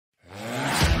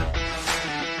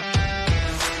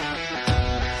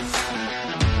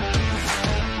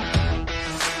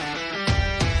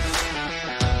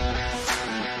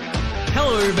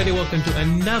everybody. Welcome to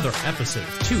another episode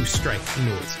of Two Strike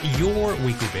Nords, your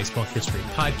weekly baseball history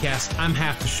podcast. I'm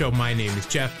half the show. My name is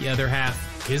Jeff. The other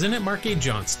half, isn't it Mark A.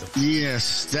 Johnston?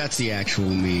 Yes, that's the actual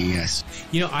me, yes.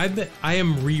 You know, I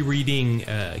am rereading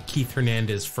Keith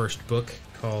Hernandez's first book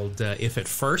called If at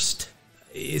First.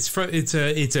 It's a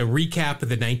recap of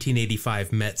the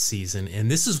 1985 Mets season,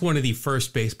 and this is one of the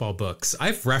first baseball books.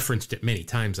 I've referenced it many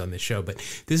times on the show, but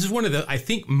this is one of the, I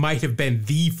think, might have been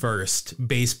the first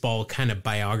baseball kind of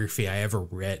biography I ever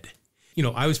read. You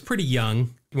know, I was pretty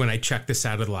young when I checked this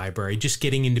out of the library, just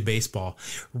getting into baseball.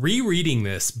 Rereading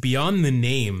this, beyond the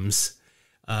names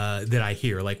that I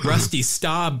hear, like Rusty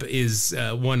Staub is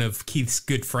one of Keith's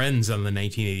good friends on the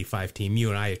 1985 team.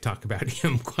 You and I have talked about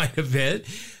him quite a bit.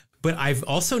 But I've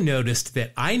also noticed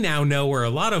that I now know where a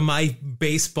lot of my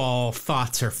baseball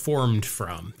thoughts are formed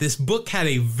from. This book had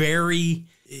it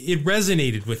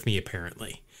resonated with me,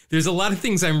 apparently. There's a lot of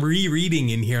things I'm rereading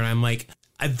in here, and I'm like,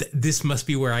 this must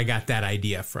be where I got that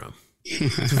idea from.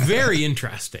 It's very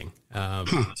interesting.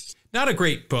 Not a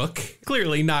great book,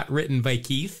 clearly not written by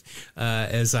Keith,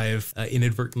 as I've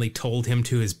inadvertently told him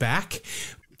to his back.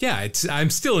 Yeah,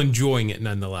 I'm still enjoying it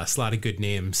nonetheless. A lot of good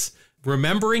names.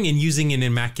 Remembering and using an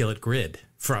Immaculate Grid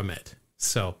from it.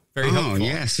 So very helpful. Oh,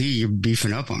 yeah. See, you're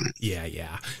beefing up on it.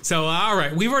 Yeah. So, all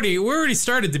right. We've already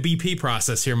started the BP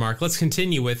process here, Mark. Let's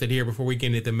continue with it here before we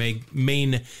get into the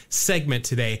main segment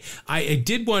today. I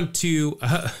did want to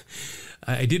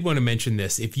mention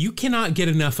this. If you cannot get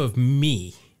enough of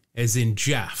me, as in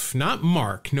Jeff, not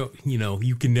Mark. No,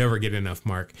 you can never get enough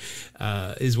Mark,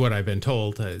 is what I've been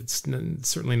told. It's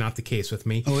certainly not the case with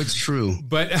me. Oh, it's true.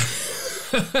 But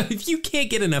if you can't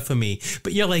get enough of me,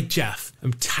 but you're like, Jeff,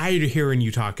 I'm tired of hearing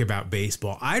you talk about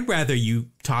baseball. I'd rather you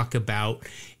talk about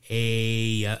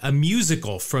a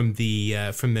musical from the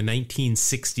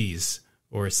 1960s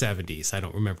or 70s. I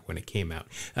don't remember when it came out.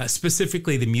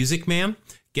 Specifically, The Music Man.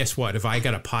 Guess what? Have I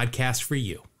got a podcast for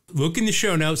you? Look in the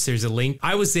show notes. There's a link.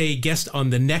 I was a guest on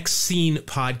the Next Scene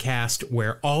podcast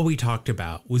where all we talked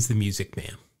about was The Music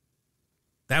Man.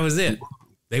 That was it.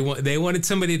 They wanted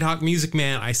somebody to talk Music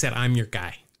Man. I said, I'm your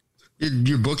guy. Did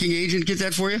your booking agent get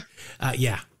that for you?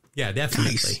 Yeah,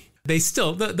 definitely. Nice.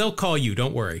 They'll call you.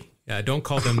 Don't worry. Don't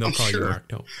call them. They'll call you, Mark.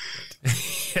 Don't.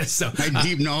 So my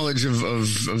deep knowledge of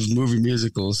movie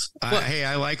musicals.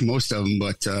 I like most of them,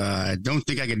 but I don't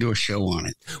think I could do a show on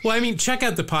it. Well, I mean, check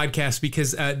out the podcast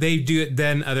because they do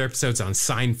then other episodes on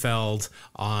Seinfeld,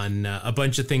 on a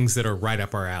bunch of things that are right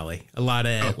up our alley. A lot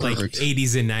of like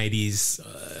 80s and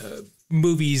 90s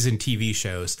movies and TV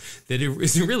shows that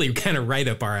is really kind of right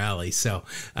up our alley. So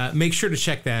make sure to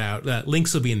check that out.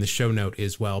 Links will be in the show note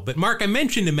as well. But Mark, I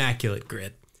mentioned Immaculate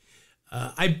Grid.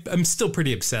 I'm still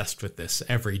pretty obsessed with this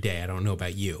every day. I don't know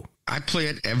about you. I play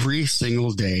it every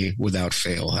single day without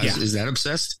fail. Is that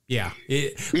obsessed? Yeah.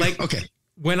 Okay.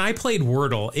 When I played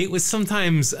Wordle, it was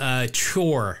sometimes a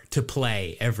chore to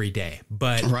play every day.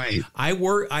 But right. I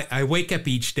wake up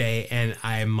each day and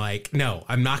I'm like, no,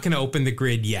 I'm not going to open the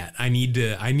grid yet. I need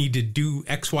to do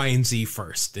X, Y, and Z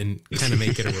first and kind of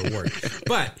make it a reward.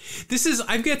 But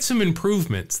I've got some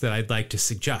improvements that I'd like to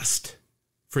suggest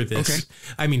for this. Okay.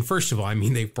 I mean, first of all,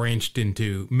 they've branched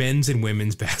into men's and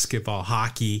women's basketball,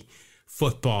 hockey,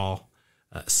 football,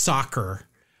 soccer.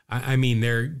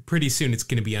 They're pretty soon it's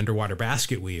going to be underwater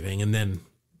basket weaving. And then,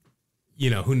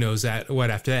 who knows what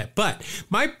after that. But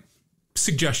my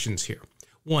suggestions here.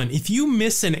 One, if you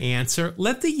miss an answer,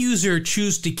 let the user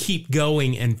choose to keep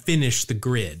going and finish the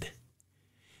grid.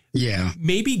 Yeah.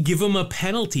 Maybe give them a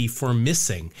penalty for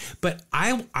missing. But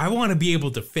I want to be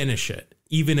able to finish it,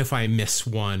 even if I miss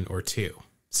one or two.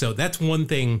 So that's one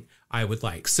thing I would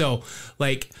like. So,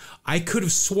 I could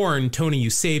have sworn Tony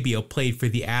Eusebio played for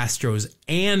the Astros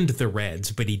and the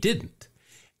Reds, but he didn't.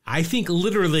 I think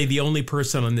literally the only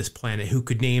person on this planet who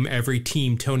could name every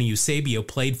team Tony Eusebio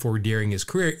played for during his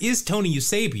career is Tony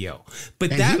Eusebio.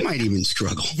 But he might even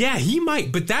struggle. Yeah, he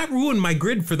might. But that ruined my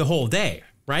grid for the whole day,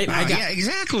 right? Yeah,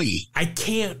 exactly. I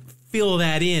can't fill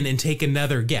that in and take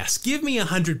another guess. Give me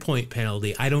 100-point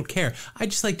penalty. I don't care. I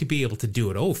just like to be able to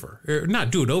do it over. Or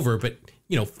not do it over, but,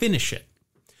 finish it.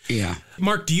 Yeah.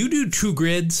 Mark, do you do 2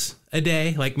 grids a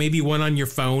day? Like maybe one on your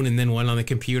phone and then one on the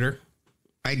computer?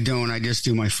 I don't. I just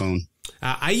do my phone.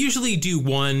 I usually do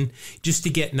one just to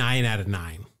get 9 out of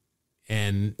 9.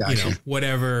 And, gotcha.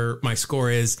 Whatever my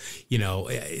score is,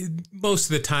 most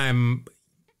of the time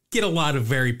get a lot of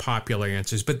very popular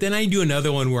answers. But then I do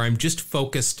another one where I'm just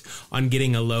focused on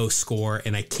getting a low score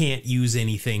and I can't use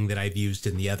anything that I've used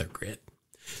in the other grid.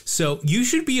 So you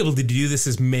should be able to do this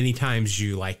as many times as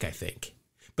you like, I think.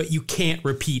 But you can't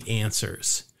repeat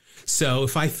answers. So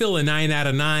if I fill a 9 out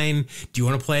of 9, do you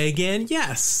want to play again?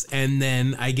 Yes. And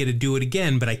then I get to do it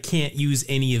again, but I can't use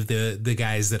any of the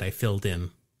guys that I filled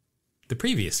in the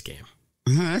previous game.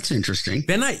 That's interesting.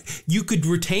 Then you could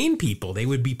retain people. They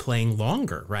would be playing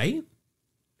longer, right?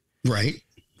 Right.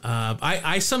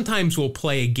 I sometimes will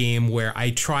play a game where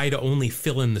I try to only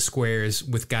fill in the squares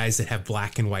with guys that have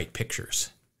black and white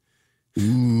pictures.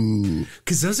 Ooh.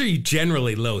 Because those are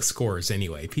generally low scores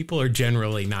anyway. People are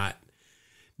generally not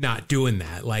doing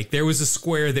that. Like there was a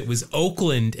square that was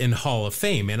Oakland in Hall of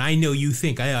Fame, and I know you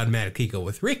think I automatically go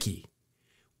with Rickey,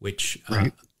 which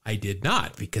right. I did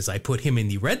not, because I put him in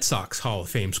the Red Sox Hall of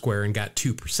Fame square and got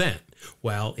 2%.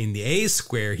 Well, in the A's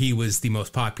square, he was the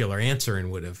most popular answer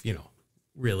and would have,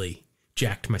 really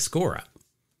jacked my score up.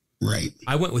 Right.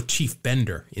 I went with Chief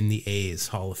Bender in the A's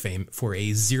Hall of Fame for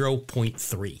a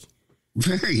 0.3.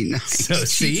 Very nice. So,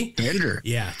 Chief Bender.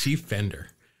 Yeah, Chief Bender.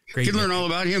 Great. You can learn all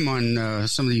about him on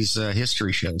some of these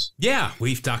history shows. Yeah,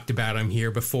 we've talked about him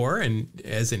here before, and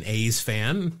as an A's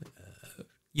fan,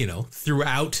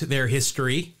 throughout their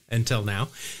history until now.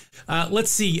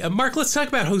 Let's see. Mark, let's talk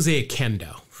about Jose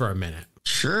Oquendo for a minute.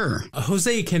 Sure.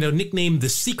 Jose Oquendo, nicknamed the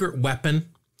Secret Weapon.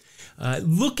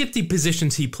 Look at the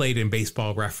positions he played in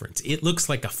Baseball Reference. It looks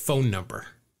like a phone number.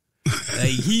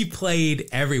 He played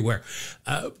everywhere.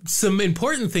 Some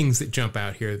important things that jump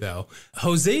out here, though.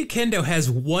 Jose Oquendo has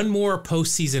one more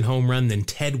postseason home run than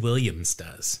Ted Williams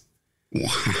does.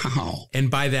 Wow.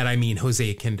 And by that, I mean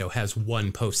Jose Oquendo has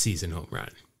one postseason home run.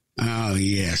 Oh,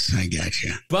 yes, I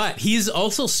gotcha. But he's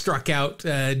also struck out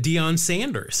Deion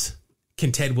Sanders.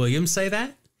 Can Ted Williams say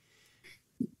that?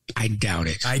 I doubt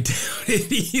it. I doubt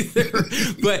it either.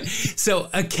 But so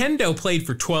Oquendo played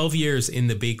for 12 years in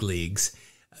the big leagues.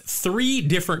 3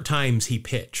 different times he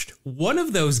pitched. One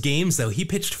of those games, though, he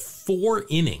pitched 4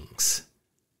 innings.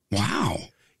 Wow.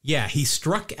 Yeah, he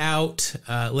struck out,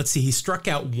 he struck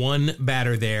out 1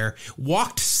 batter there,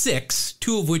 walked 6,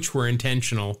 2 of which were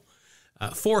intentional,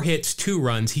 4 hits, 2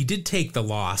 runs. He did take the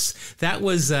loss. That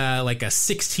was like a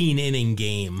 16-inning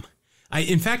game.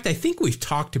 In fact, I think we've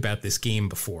talked about this game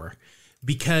before,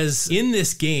 because in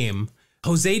this game,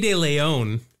 Jose De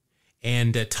Leon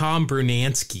and Tom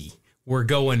Brunansky were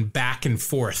going back and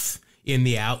forth in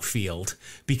the outfield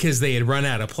because they had run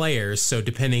out of players. So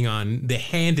depending on the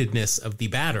handedness of the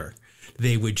batter,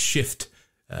 they would shift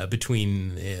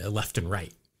between left and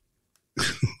right.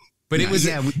 But it was,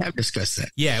 we have discussed that.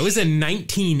 Yeah, it was a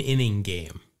 19-inning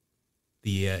game.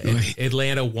 The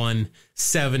Atlanta won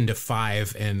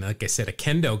 7-5, and like I said,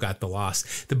 Oquendo got the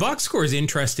loss. The box score is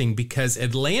interesting because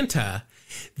Atlanta,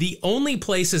 the only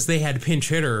places they had pinch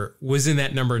hitter was in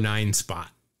that number 9 spot.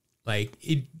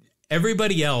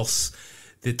 Everybody else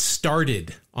that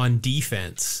started on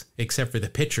defense, except for the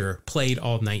pitcher, played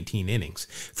all 19 innings.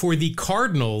 For the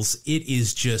Cardinals, it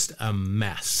is just a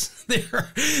mess.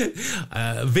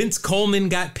 Vince Coleman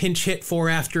got pinch hit for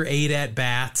after 8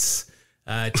 at-bats.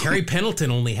 Terry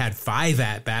Pendleton only had 5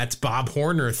 at-bats. Bob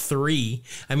Horner, 3.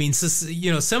 I mean,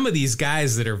 some of these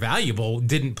guys that are valuable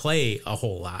didn't play a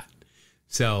whole lot.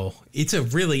 So it's a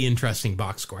really interesting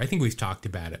box score. I think we've talked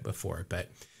about it before, but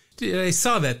I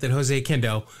saw that Jose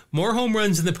Oquendo, more home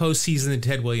runs in the postseason than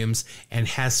Ted Williams, and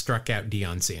has struck out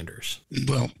Deion Sanders.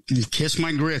 Well, kiss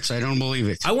my grits. I don't believe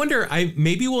it. I wonder,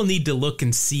 maybe we'll need to look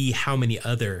and see how many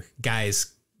other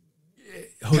guys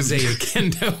Jose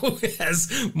Oquendo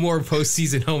has more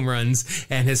postseason home runs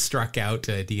and has struck out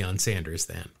Deion Sanders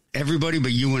than. Everybody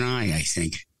but you and I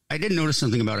think. I did notice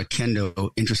something about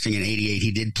Oquendo. Interesting, in 88,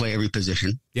 he did play every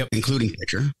position, including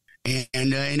pitcher. And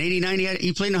in 89,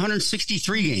 he played in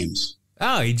 163 games.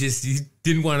 Oh, he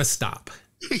didn't want to stop.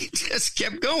 He just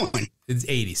kept going. It's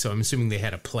 80, so I'm assuming they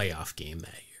had a playoff game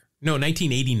that year. No,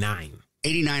 1989.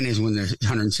 89 is when there's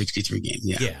 163 games,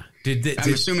 yeah. Yeah.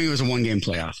 I'm assuming it was a 1-game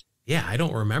playoff. Yeah, I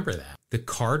don't remember that. The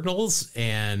Cardinals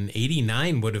and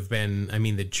 89 would have been,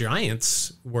 the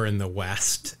Giants were in the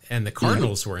West and the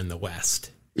Cardinals were in the West.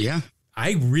 Yeah.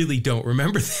 I really don't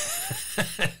remember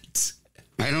that.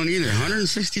 I don't either.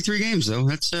 163 games, though.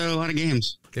 That's a lot of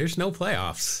games. There's no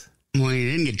playoffs. Well, he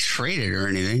didn't get traded or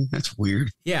anything. That's weird.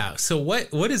 Yeah. So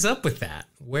what is up with that?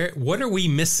 What are we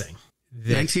missing?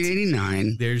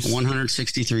 1989, there's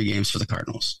 163 games for the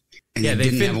Cardinals. And yeah, they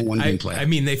didn't have a 1-game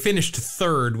playoff. They finished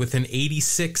 3rd with an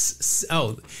 86.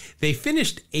 Oh, they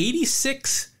finished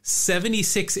 86,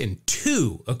 76, and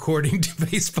 2, according to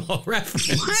Baseball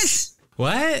Reference.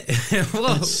 What?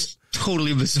 Well, that's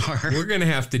totally bizarre. We're going to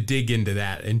have to dig into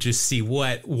that and just see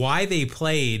why they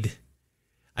played.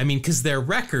 Because their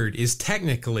record is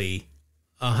technically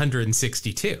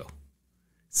 162.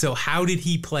 So how did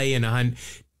he play in 100?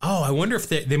 Oh, I wonder if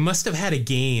they must have had a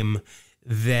game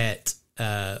that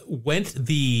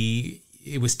it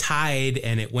was tied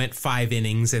and it went 5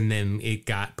 innings and then it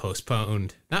got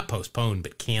not postponed,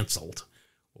 but canceled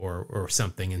or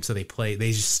something. And so they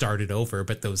just started over,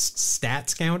 but those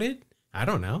stats counted. I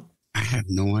don't know. I have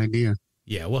no idea.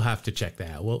 Yeah, we'll have to check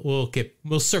that.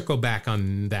 We'll circle back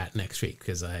on that next week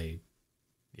because I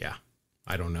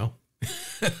don't know.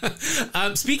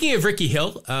 Speaking of Rickey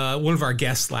Hill, one of our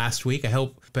guests last week, I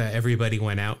hope everybody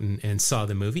went out and saw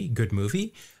the movie. Good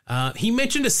movie. He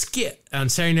mentioned a skit on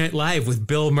Saturday Night Live with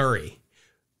Bill Murray.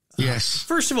 Yes.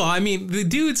 First of all, I mean, the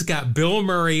dude's got Bill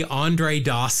Murray, Andre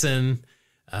Dawson.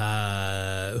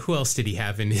 Who else did he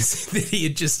have in his that he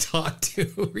had just talked to?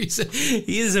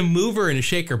 He is a mover and a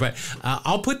shaker, but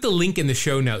I'll put the link in the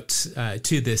show notes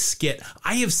to this skit.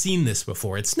 I have seen this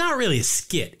before. It's not really a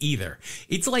skit either.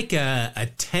 It's like a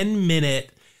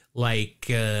 10-minute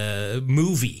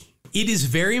movie. It is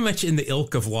very much in the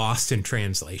ilk of Lost in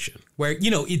Translation, where,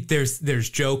 there's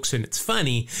jokes and it's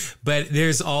funny, but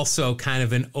there's also kind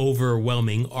of an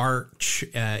overwhelming arch.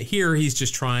 Here, he's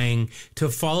just trying to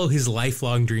follow his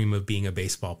lifelong dream of being a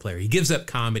baseball player. He gives up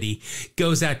comedy,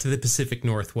 goes out to the Pacific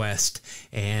Northwest,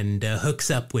 and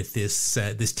hooks up with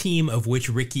this team of which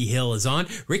Rickey Hill is on.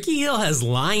 Rickey Hill has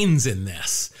lines in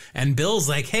this, and Bill's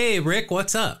like, "Hey, Rick,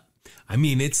 what's up?" I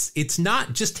mean, it's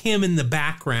not just him in the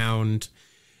background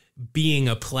being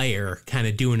a player, kind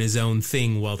of doing his own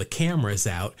thing while the camera's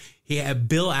out.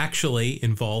 Bill actually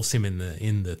involves him in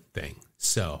the thing.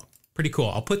 So pretty cool.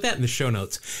 I'll put that in the show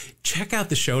notes. Check out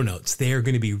the show notes. They are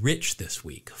going to be rich this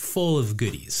week, full of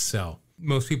goodies. So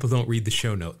most people don't read the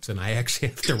show notes, and I actually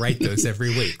have to write those every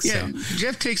week. Yeah, so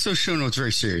Jeff takes those show notes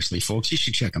very seriously, folks. You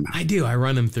should check them out. I do. I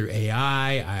run them through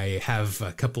AI. I have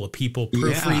a couple of people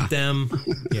proofread them.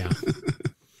 Yeah.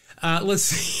 Let's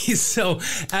see. So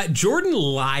Jordan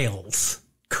Lyles,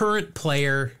 current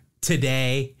player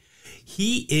today,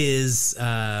 he is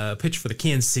pitched for the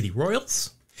Kansas City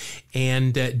Royals.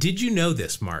 And did you know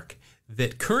this, Mark,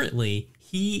 that currently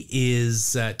he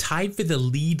is tied for the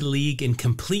lead league in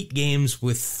complete games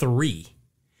with 3.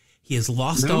 He has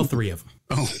lost all 3 of them.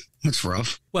 Oh, that's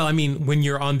rough. Well, I mean, when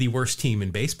you're on the worst team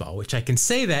in baseball, which I can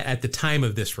say that at the time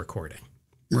of this recording.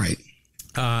 Right.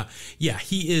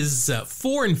 He is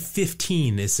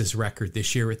 4-15 is his record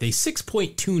this year with a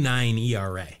 6.29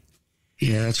 ERA.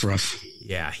 Yeah, that's rough.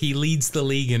 Yeah, he leads the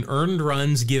league in earned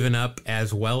runs given up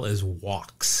as well as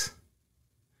walks.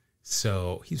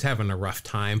 So he's having a rough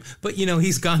time. But,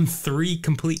 he's gone 3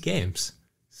 complete games.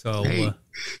 So, hey,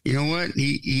 you know what?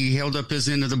 He held up his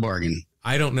end of the bargain.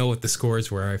 I don't know what the scores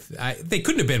were. They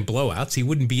couldn't have been blowouts. He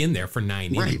wouldn't be in there for 9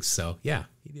 right. innings. So, yeah,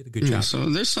 he did a good job. So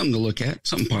there's something to look at,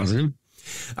 something positive.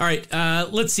 All right,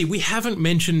 let's see. We haven't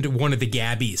mentioned one of the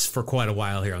Gabbies for quite a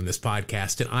while here on this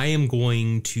podcast, and I am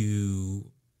going to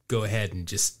go ahead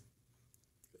and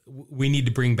we need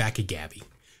to bring back a Gabby.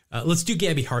 Let's do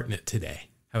Gabby Hartnett today.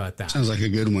 How about that? Sounds like a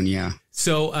good one, yeah.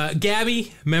 So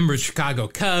Gabby, member of Chicago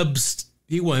Cubs.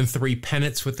 He won 3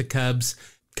 pennants with the Cubs.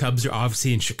 Cubs are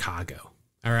obviously in Chicago.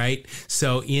 All right.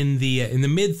 So in the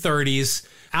mid-30s,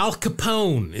 Al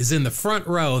Capone is in the front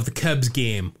row of the Cubs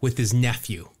game with his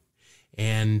nephew.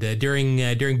 And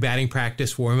during batting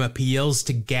practice, warm-up, he yells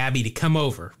to Gabby to come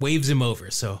over, waves him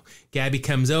over. So Gabby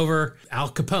comes over. Al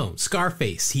Capone,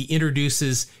 Scarface, he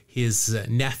introduces his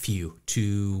nephew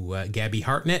to Gabby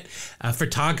Hartnett. A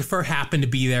photographer happened to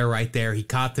be there right there. He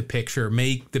caught the picture,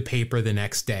 made the paper the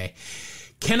next day.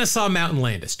 Kennesaw Mountain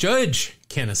Landis, Judge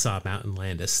Kennesaw Mountain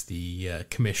Landis, the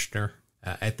commissioner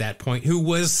at that point, who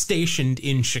was stationed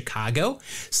in Chicago,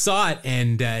 saw it,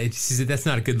 and he said, that's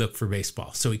not a good look for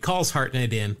baseball. So he calls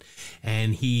Hartnett in,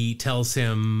 and he tells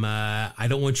him, I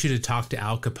don't want you to talk to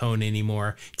Al Capone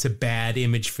anymore. It's a bad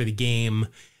image for the game.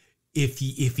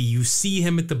 If you see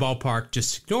him at the ballpark,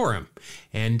 just ignore him.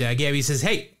 And Gabby says,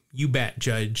 hey, you bet,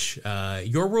 Judge.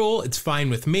 Your rule, it's fine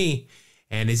with me.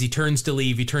 And as he turns to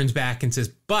leave, he turns back and says,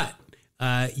 but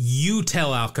you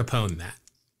tell Al Capone that.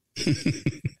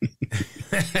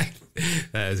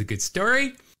 That was a good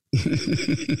story.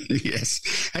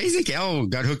 Yes. How do you think Al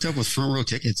got hooked up with front row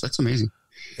tickets? That's amazing.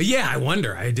 Yeah, I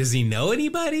wonder. Does he know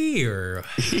anybody? Or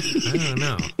I don't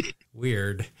know.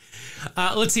 Weird.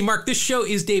 Let's see, Mark. This show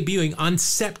is debuting on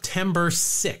September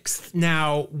 6th.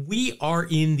 Now, we are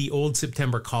in the old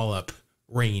September call-up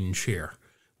range here,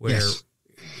 where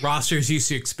rosters used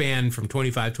to expand from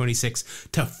 25, 26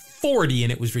 to 40,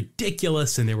 and it was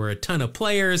ridiculous, and there were a ton of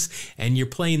players, and you're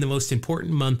playing the most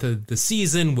important month of the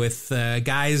season with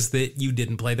guys that you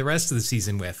didn't play the rest of the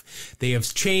season with. They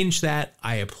have changed that.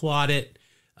 I applaud it.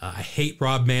 I hate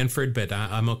Rob Manfred, but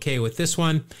I'm okay with this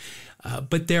one.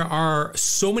 But there are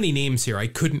so many names here, I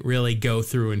couldn't really go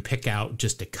through and pick out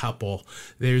just a couple.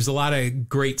 There's a lot of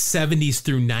great 70s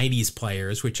through 90s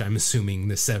players, which I'm assuming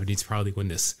the 70s probably when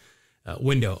this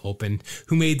window opened,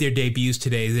 who made their debuts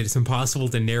today that it's impossible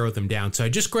to narrow them down. So I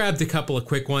just grabbed a couple of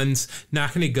quick ones,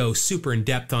 not going to go super in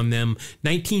depth on them.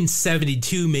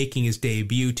 1972 making his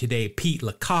debut today, Pete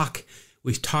LeCoq.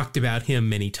 We've talked about him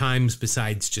many times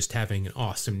besides just having an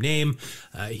awesome name.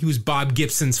 He was Bob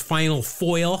Gibson's final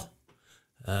foil.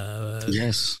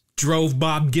 Yes. Drove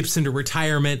Bob Gibson to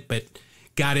retirement, but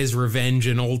got his revenge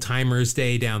in Old Timers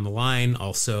Day down the line.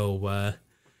 Also,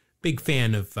 big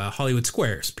fan of Hollywood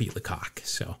Squares, Pete LeCoq.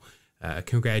 So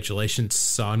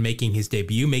congratulations on making his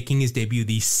debut. Making his debut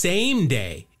the same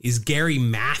day is Gary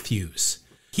Matthews.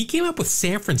 He came up with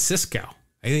San Francisco.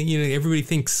 I think, everybody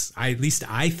thinks, at least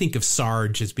I think of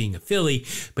Sarge as being a Philly,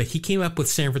 but he came up with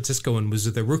San Francisco and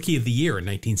was the Rookie of the Year in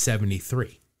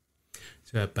 1973.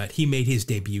 But he made his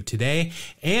debut today.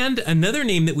 And another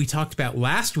name that we talked about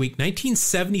last week,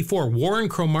 1974, Warren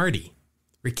Cromartie,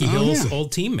 Ricky Hill's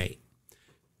old teammate,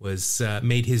 was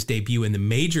made his debut in the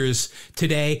majors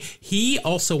today. He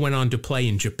also went on to play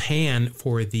in Japan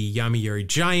for the Yomiuri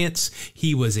Giants.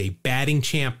 He was a batting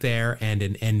champ there and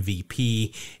an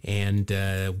MVP, and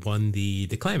won the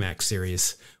Climax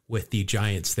Series with the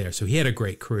Giants there. So he had a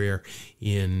great career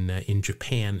in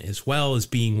Japan, as well as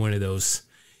being one of those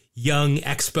young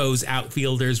Expos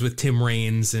outfielders with Tim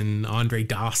Raines and Andre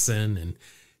Dawson, and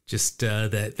just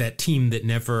that team that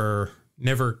never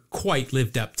quite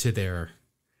lived up to their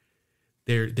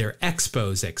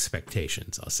Expos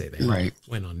expectations. I'll say they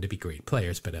went on to be great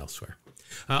players, but elsewhere.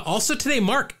 Also today,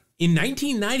 Mark, in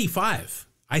 1995,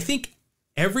 I think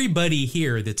everybody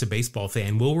here that's a baseball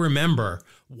fan will remember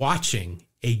watching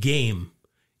a game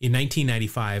in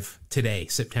 1995 today,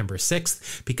 September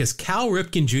 6th, because Cal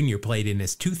Ripken Jr. played in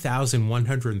his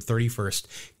 2,131st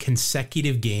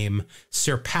consecutive game,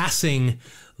 surpassing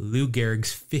Lou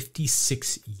Gehrig's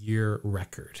 56-year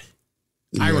record.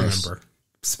 Yes. I remember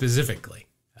specifically.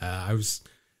 It was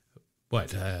like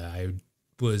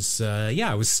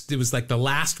the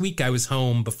last week I was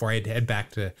home before I had to head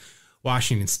back to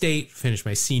Washington State, finish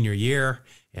my senior year.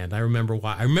 And I remember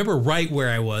right where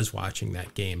I was watching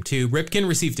that game, too. Ripken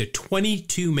received a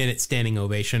 22-minute standing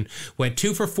ovation, went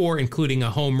 2 for 4, including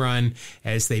a home run,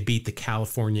 as they beat the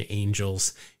California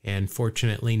Angels. And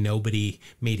fortunately, nobody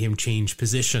made him change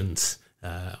positions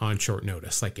on short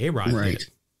notice like A-Rod did.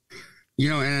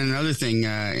 And another thing,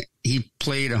 he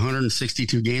played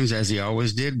 162 games as he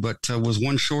always did, but was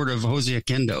one short of Jose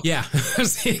Oquendo. Yeah,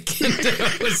 Jose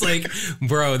Oquendo was like,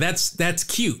 bro, that's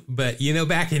cute, but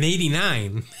back in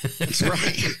 '89, that's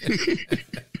right.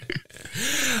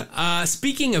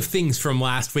 Speaking of things from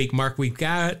last week, Mark, we've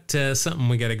got something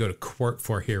we got to go to court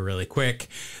for here really quick.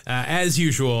 As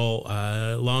usual,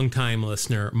 longtime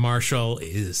listener Marshall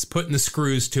is putting the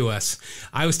screws to us.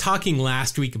 I was talking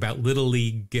last week about Little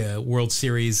League World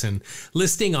Series and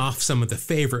listing off some of the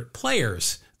favorite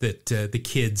players that the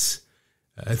kids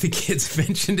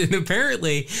mentioned, and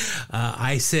apparently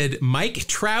I said Mike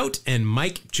Trout and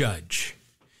Mike Judge.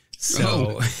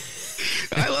 So.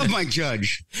 I love Mike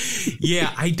Judge.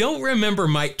 Yeah, I don't remember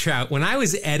Mike Trout. When I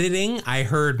was editing, I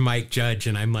heard Mike Judge,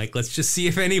 and I'm like, let's just see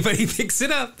if anybody picks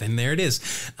it up. And there it is.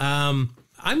 I'm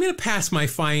going to pass my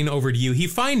fine over to you. He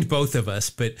fined both of us,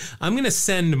 but I'm going to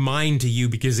send mine to you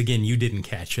because, again, you didn't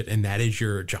catch it, and that is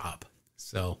your job.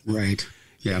 So right.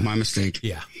 Yeah, my mistake.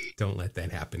 Yeah, don't let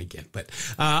that happen again. But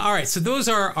all right, so those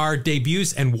are our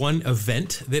debuts and one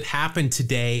event that happened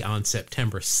today on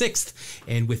September 6th.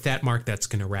 And with that, Mark, that's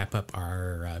going to wrap up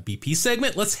our BP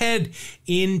segment. Let's head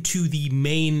into the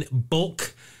main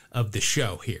bulk of the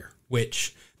show here,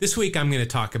 which this week I'm going to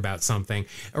talk about something.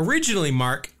 Originally,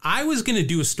 Mark, I was going to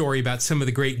do a story about some of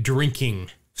the great drinking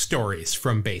stories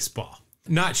from baseball.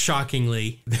 Not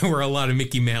shockingly, there were a lot of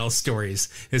Mickey Mouse stories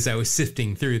as I was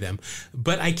sifting through them.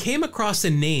 But I came across a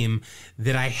name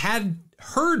that I had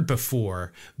heard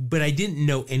before, but I didn't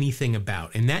know anything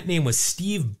about. And that name was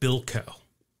Steve Bilko.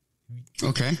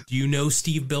 Okay. Do you know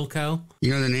Steve Bilko? The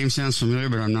name sounds familiar,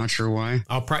 but I'm not sure why.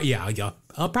 I'll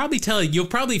probably tell you. You'll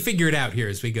probably figure it out here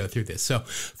as we go through this. So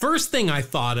first thing I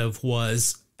thought of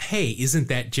was, hey, isn't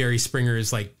that Jerry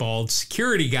Springer's bald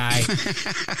security guy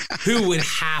who would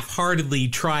half-heartedly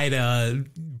try to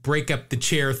break up the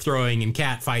chair throwing and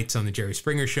cat fights on the Jerry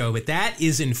Springer show? But that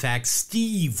is, in fact,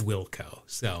 Steve Wilko.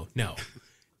 So, no,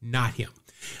 not him.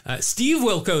 Steve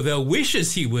Wilko, though,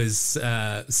 wishes he was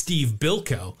Steve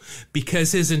Bilko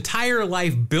because his entire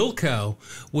life, Bilko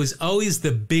was always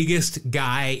the biggest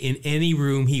guy in any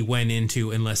room he went into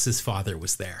unless his father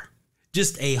was there.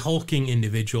 Just a hulking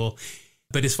individual.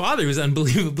 But his father was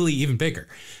unbelievably even bigger.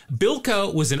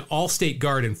 Bilko was an all-state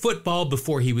guard in football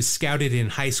before he was scouted in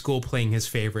high school playing his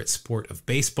favorite sport of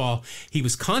baseball. He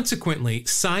was consequently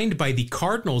signed by the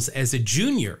Cardinals as a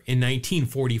junior in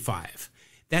 1945.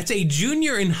 That's a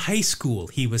junior in high school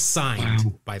he was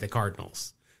signed by the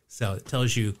Cardinals. So it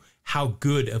tells you how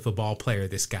good of a ball player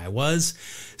this guy was.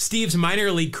 Steve's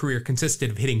minor league career consisted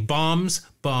of hitting bombs,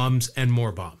 and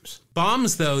more bombs.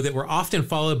 Bombs, though, that were often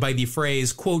followed by the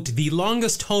phrase, quote, the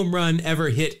longest home run ever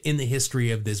hit in the history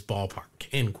of this ballpark,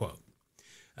 end quote.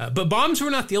 But bombs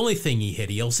were not the only thing he hit.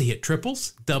 He also hit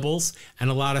triples, doubles, and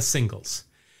a lot of singles.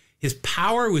 His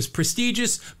power was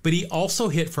prestigious, but he also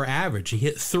hit for average. He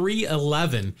hit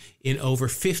 .311 in over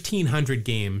 1,500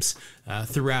 games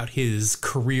throughout his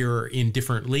career in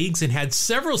different leagues and had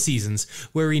several seasons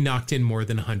where he knocked in more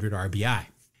than 100 RBI.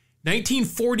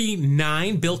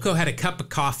 1949, Bilko had a cup of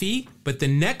coffee, but the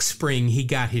next spring he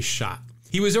got his shot.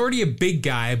 He was already a big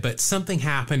guy, but something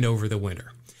happened over the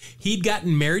winter. He'd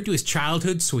gotten married to his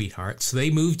childhood sweetheart, so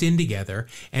they moved in together,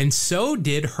 and so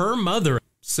did her mother.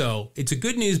 So it's a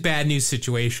good news, bad news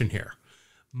situation here.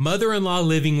 Mother-in-law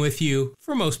living with you,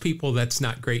 for most people that's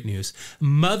not great news.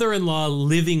 Mother-in-law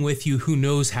living with you who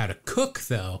knows how to cook,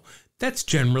 though, that's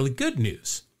generally good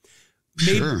news.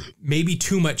 Maybe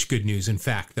too much good news, in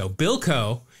fact, though.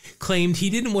 Bilko claimed he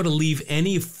didn't want to leave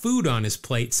any food on his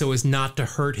plate so as not to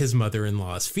hurt his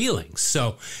mother-in-law's feelings.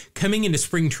 So coming into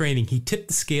spring training, he tipped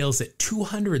the scales at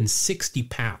 260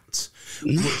 pounds.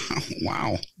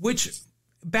 Wow. Which,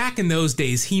 back in those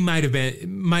days, he might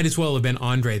as well have been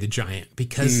Andre the Giant,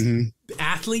 because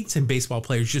athletes and baseball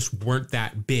players just weren't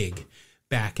that big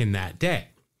back in that day.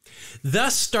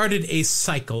 Thus started a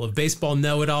cycle of baseball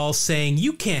know-it-alls saying,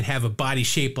 you can't have a body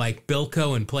shape like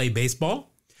Bilko and play baseball.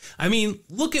 I mean,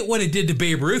 look at what it did to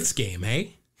Babe Ruth's game, eh?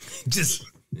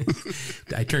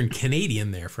 I turned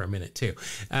Canadian there for a minute, too.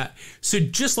 So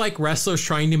just like wrestlers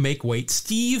trying to make weight,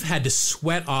 Steve had to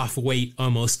sweat off weight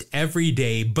almost every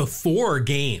day before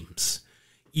games,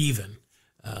 even.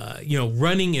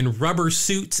 Running in rubber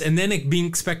suits and then being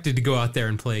expected to go out there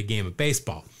and play a game of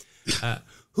baseball.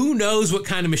 Who knows what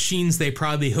kind of machines they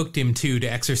probably hooked him to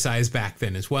exercise back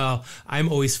then as well.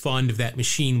 I'm always fond of that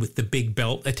machine with the big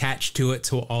belt attached to it,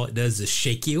 so all it does is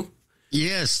shake you.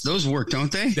 Yes, those work,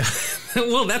 don't they?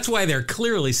 Well, that's why they're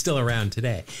clearly still around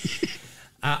today.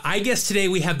 I guess today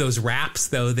we have those wraps,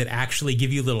 though, that actually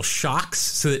give you little shocks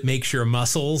so that makes your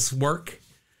muscles work.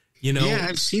 Yeah,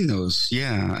 I've seen those.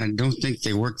 Yeah, I don't think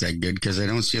they work that good because I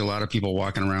don't see a lot of people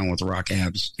walking around with rock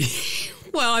abs.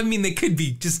 Well, I mean, they could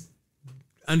be just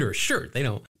under a shirt. They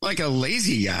don't. Like a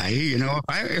lazy guy,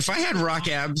 if I had rock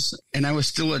abs and I was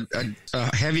still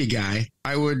a heavy guy,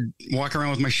 I would walk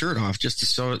around with my shirt off just to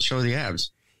show the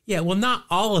abs. Yeah, well, not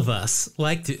all of us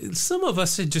like to. Some of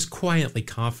us are just quietly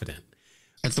confident.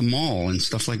 At the mall and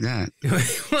stuff like that.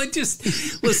 Well,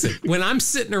 just listen, when I'm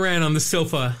sitting around on the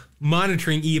sofa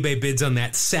monitoring eBay bids on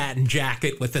that satin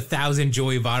jacket with 1,000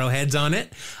 Joey Votto heads on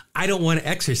it, I don't want to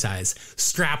exercise.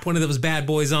 Strap one of those bad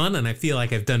boys on, and I feel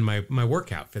like I've done my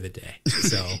workout for the day.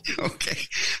 So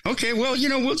Okay. Well,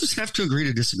 we'll just have to agree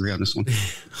to disagree on this one.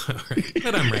 All right,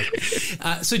 but I'm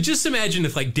right. So just imagine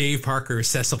if like Dave Parker or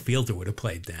Cecil Fielder would have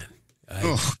played then.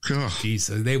 Oh God! Jeez,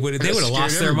 they would have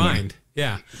lost their mind.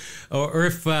 Yeah, or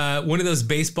if one of those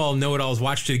baseball know-it-alls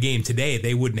watched the game today,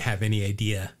 they wouldn't have any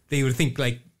idea. They would think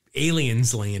like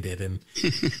aliens landed. And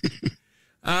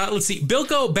let's see,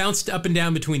 Bilko bounced up and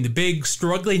down between the big,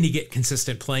 struggling to get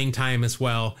consistent playing time as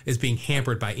well as being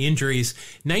hampered by injuries.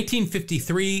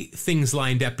 1953, things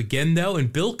lined up again though,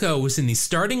 and Bilko was in the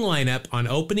starting lineup on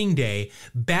opening day,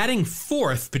 batting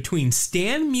fourth between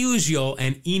Stan Musial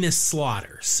and Enos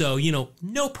Slaughter. So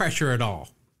no pressure at all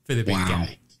for the big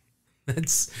guy.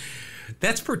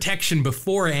 That's protection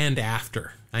before and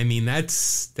after. I mean,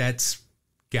 that's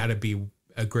got to be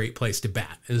a great place to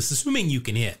bat, assuming you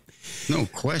can hit. No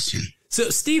question. So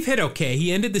Steve hit okay.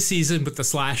 He ended the season with a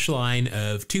slash line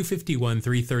of 251,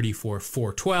 334,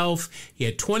 412. He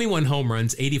had 21 home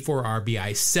runs, 84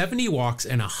 RBI, 70 walks,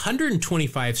 and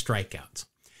 125 strikeouts.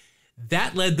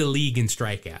 That led the league in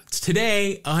strikeouts.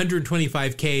 Today,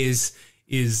 125 Ks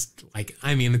is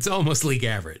it's almost league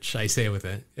average. I say with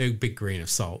a big grain of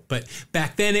salt. But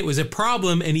back then it was a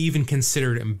problem and even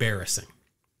considered embarrassing.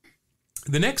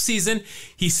 The next season,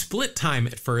 he split time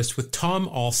at first with Tom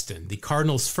Alston, the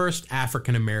Cardinals' first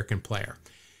African-American player.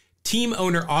 Team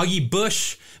owner Augie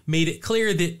Bush made it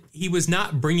clear that he was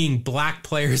not bringing black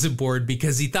players aboard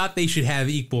because he thought they should have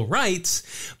equal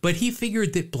rights, but he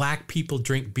figured that black people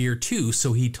drink beer too,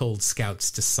 so he told scouts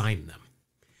to sign them.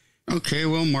 Okay,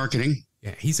 well, marketing.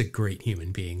 Yeah, he's a great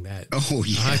human being, that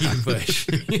Augie Bush.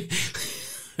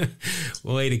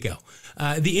 Way to go.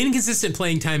 The inconsistent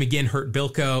playing time again hurt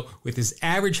Bilko, with his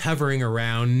average hovering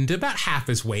around about half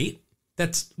his weight.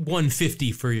 That's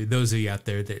 150 for those of you out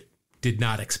there that did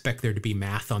not expect there to be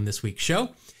math on this week's show.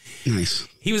 Nice.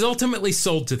 He was ultimately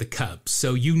sold to the Cubs,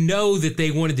 so you know that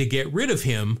they wanted to get rid of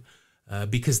him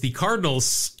because the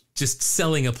Cardinals just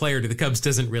selling a player to the Cubs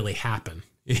doesn't really happen.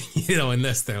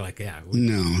 Unless they're like,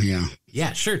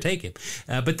 yeah, sure, take him.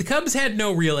 But the Cubs had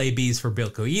no real ABs for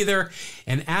Bilko either,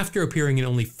 and after appearing in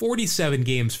only 47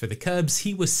 games for the Cubs,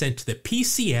 he was sent to the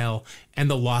PCL and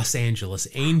the Los Angeles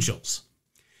Angels.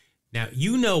 Now,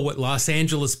 you know what Los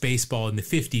Angeles baseball in the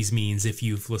 50s means if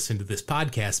you've listened to this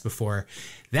podcast before.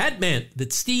 That meant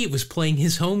that Steve was playing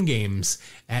his home games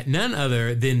at none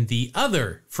other than the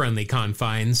other friendly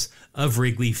confines of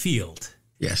Wrigley Field.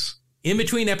 Yes. In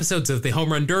between episodes of the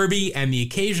Home Run Derby and the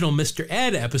occasional Mr.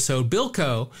 Ed episode,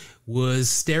 Bilko was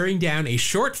staring down a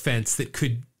short fence that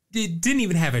didn't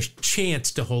even have a chance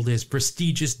to hold his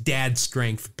prestigious dad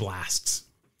strength blasts.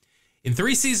 In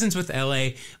 3 seasons with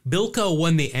LA, Bilko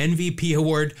won the MVP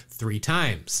award 3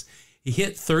 times. He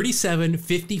hit 37,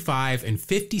 55, and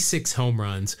 56 home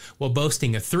runs while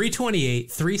boasting a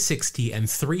 328, 360, and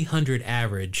 300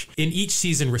 average in each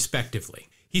season respectively.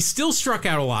 He still struck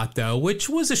out a lot, though, which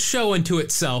was a show unto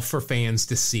itself for fans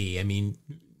to see. I mean,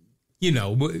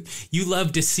 you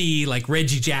love to see like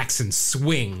Reggie Jackson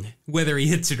swing, whether he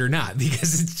hits it or not,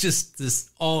 because it's just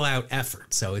this all-out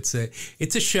effort. So it's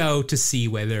a show to see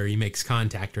whether he makes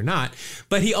contact or not.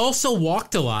 But he also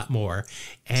walked a lot more,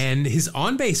 and his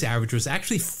on-base average was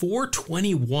actually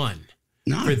 421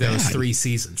 for those 3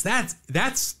 seasons.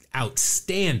 That's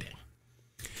outstanding.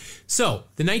 So,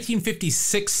 the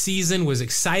 1956 season was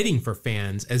exciting for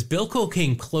fans as Bilko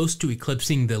came close to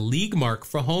eclipsing the league mark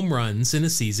for home runs in a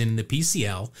season in the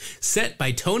PCL, set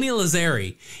by Tony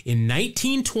Lazzari in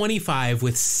 1925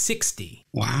 with 60.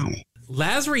 Wow.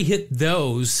 Lazzari hit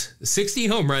those 60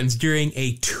 home runs during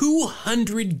a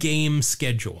 200-game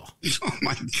schedule. Oh,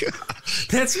 my God.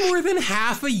 That's more than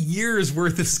half a year's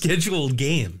worth of scheduled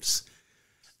games.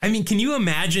 I mean, can you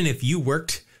imagine if you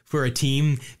worked for a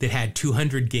team that had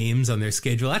 200 games on their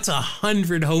schedule? That's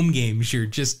 100 home games you're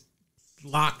just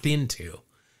locked into.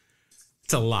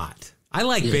 It's a lot. I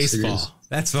like baseball.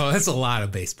 That's a lot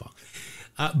of baseball.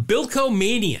 Bilko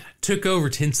Mania took over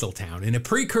Tinseltown. In a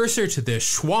precursor to the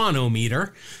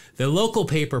Schwanometer, the local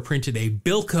paper printed a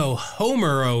Bilko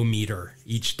Homerometer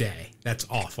each day. That's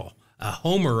awful. A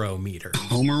Homerometer.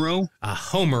 Homero? A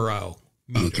Homero.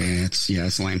 Okay,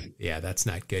 that's lame. Yeah, that's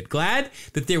not good. Glad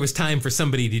that there was time for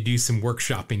somebody to do some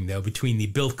workshopping, though, between the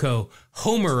Bilko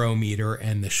Homerometer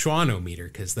and the Schwanometer,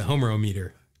 because the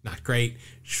Homerometer, not great.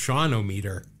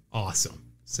 Schwanometer, awesome.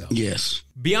 So yes.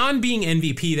 Beyond being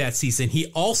MVP that season, he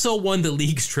also won the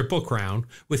league's Triple Crown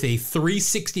with a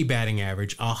 360 batting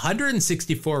average,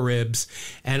 164 ribs,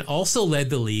 and also led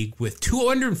the league with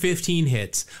 215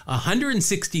 hits,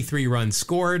 163 runs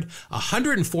scored,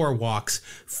 104 walks,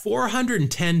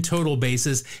 410 total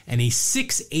bases, and a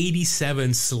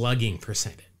 687 slugging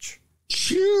percentage.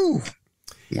 Phew.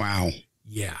 Wow.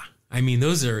 Yeah. I mean,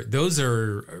 those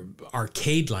are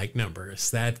arcade-like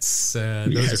numbers. Those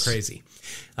are crazy.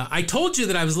 I told you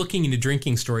that I was looking into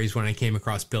drinking stories when I came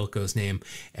across Bilko's name.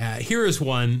 Here is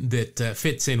one that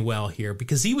fits in well here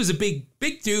because he was a big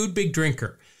dude, big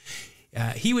drinker.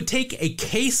 He would take a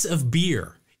case of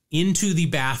beer into the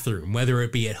bathroom, whether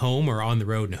it be at home or on the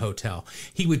road in a hotel.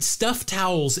 He would stuff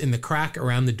towels in the crack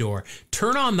around the door,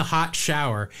 turn on the hot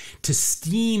shower to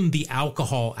steam the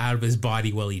alcohol out of his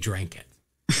body while he drank it.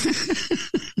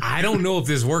 I don't know if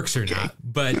this works or not,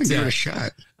 but give it a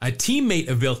shot. A teammate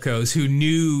of Bilko's who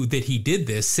knew that he did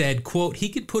this said, quote, he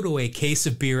could put away a case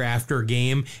of beer after a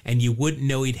game and you wouldn't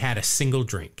know he'd had a single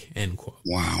drink, end quote.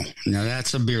 Wow. Now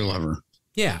that's a beer lover.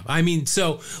 Yeah. I mean,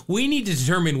 so we need to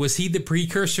determine, was he the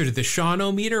precursor to the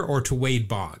Schwanometer or to Wade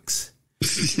Boggs?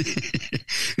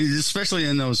 Especially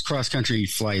in those cross-country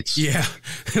flights. Yeah.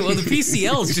 Well, the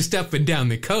PCL is just up and down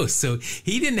the coast, so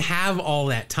he didn't have all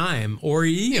that time. Or,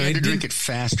 he had to drink it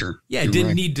faster. Yeah,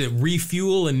 didn't need to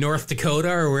refuel in North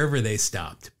Dakota or wherever they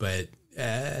stopped. But,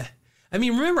 I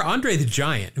mean, remember Andre the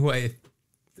Giant, who I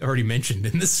already mentioned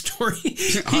in this story?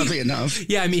 Oddly enough.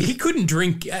 Yeah, I mean, he couldn't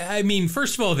drink. I mean,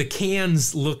 first of all, the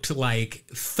cans looked like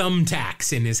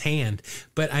thumbtacks in his hand.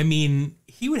 But, I mean,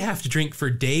 he would have to drink for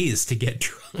days to get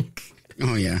drunk.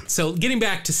 Oh, yeah. So getting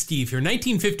back to Steve here,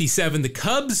 1957, the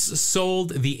Cubs sold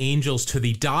the Angels to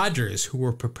the Dodgers, who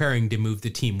were preparing to move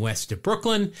the team west to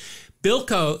Brooklyn.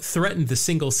 Bilko threatened the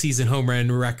single-season home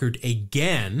run record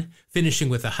again, finishing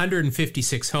with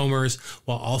 156 homers,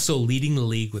 while also leading the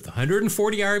league with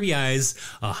 140 RBIs,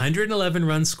 111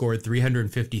 runs scored,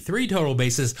 353 total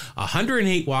bases,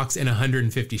 108 walks, and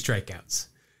 150 strikeouts.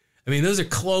 I mean, those are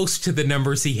close to the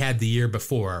numbers he had the year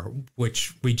before,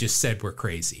 which we just said were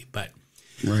crazy. But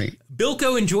right.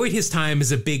 Bilko enjoyed his time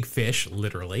as a big fish,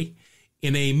 literally,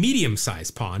 in a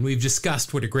medium-sized pond. We've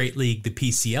discussed what a great league the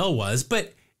PCL was,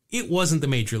 but it wasn't the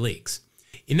major leagues.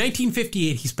 In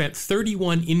 1958, he spent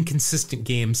 31 inconsistent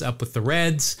games up with the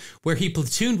Reds, where he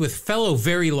platooned with fellow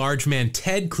very large man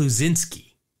Ted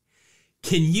Klusinski.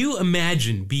 Can you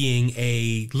imagine being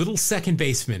a little second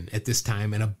baseman at this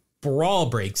time and a brawl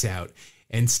breaks out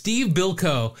and Steve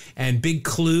Bilko and Big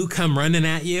Clue come running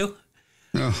at you?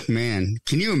 Oh, man.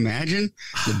 Can you imagine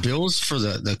the bills for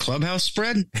the clubhouse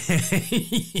spread?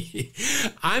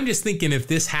 I'm just thinking if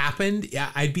this happened,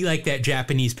 I'd be like that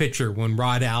Japanese pitcher when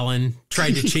Rod Allen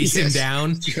tried to chase him down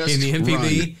in the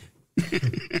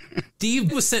MPB.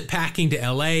 Steve was sent packing to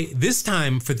L.A., this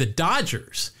time for the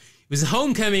Dodgers. It was a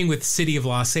homecoming with the city of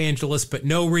Los Angeles, but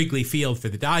no Wrigley Field for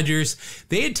the Dodgers.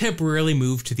 They had temporarily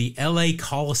moved to the L.A.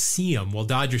 Coliseum while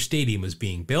Dodger Stadium was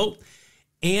being built.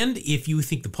 And if you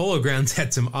think the Polo Grounds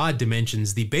had some odd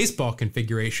dimensions, the baseball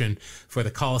configuration for the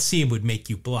Coliseum would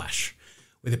make you blush.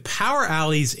 Where the power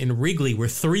alleys in Wrigley were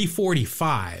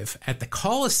 345, at the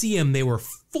Coliseum they were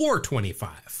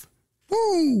 425.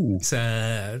 Woo! It's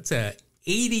a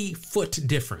 80-foot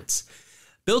difference.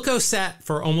 Bilko sat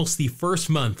for almost the first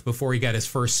month before he got his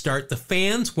first start. The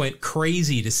fans went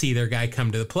crazy to see their guy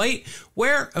come to the plate,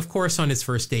 where, of course, on his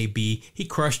first AB, he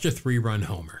crushed a 3-run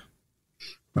homer.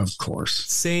 Of course.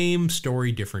 Same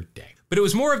story, different day. But it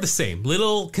was more of the same.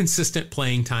 Little consistent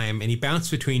playing time, and he bounced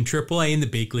between AAA and the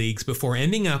big leagues before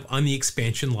ending up on the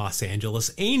expansion Los Angeles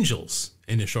Angels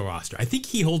initial roster. I think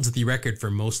he holds the record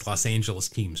for most Los Angeles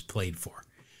teams played for.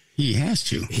 He has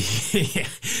to.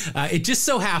 It just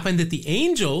so happened that the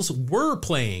Angels were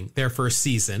playing their first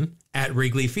season at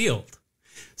Wrigley Field.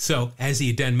 So, as he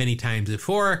had done many times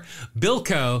before,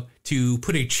 Bilko, to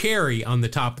put a cherry on the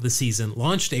top of the season,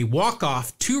 launched a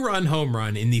walk-off 2-run home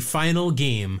run in the final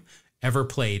game ever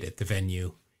played at the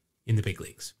venue in the big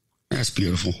leagues. That's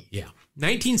beautiful. Yeah.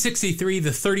 1963, the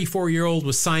 34-year-old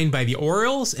was signed by the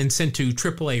Orioles and sent to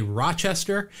AAA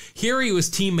Rochester. Here he was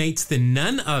teammates than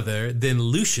none other than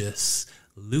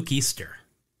Luke Easter.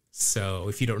 So,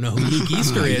 if you don't know who Luke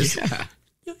Easter is... Yeah.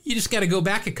 You just got to go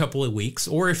back a couple of weeks,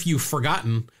 or if you've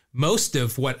forgotten most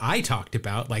of what I talked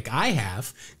about, like I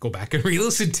have, go back and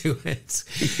re-listen to it.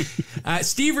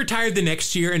 Steve retired the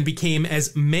next year and became,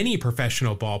 as many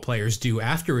professional ball players do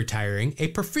after retiring, a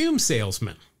perfume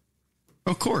salesman.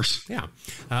 Of course. Yeah.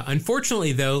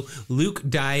 Unfortunately, though, Luke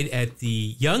died at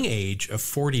the young age of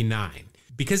 49.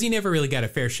 Because he never really got a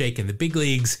fair shake in the big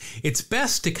leagues, it's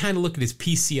best to kind of look at his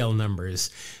PCL numbers,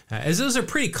 as those are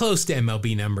pretty close to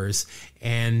MLB numbers,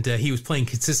 and he was playing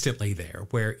consistently there,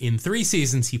 where in 3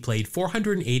 seasons he played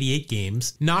 488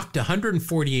 games, knocked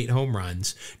 148 home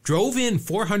runs, drove in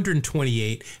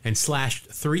 428, and slashed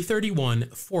 .331,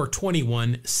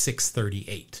 .421,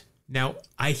 .638. Now,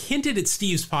 I hinted at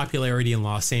Steve's popularity in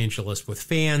Los Angeles with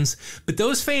fans, but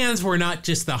those fans were not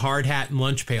just the hard hat and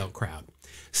lunch pail crowd.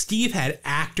 Steve had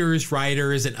actors,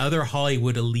 writers, and other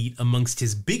Hollywood elite amongst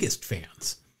his biggest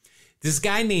fans. This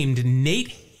guy named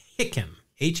Nate Hicken,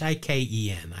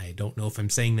 Hiken. I don't know if I'm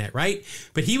saying that right,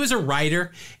 but he was a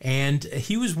writer, and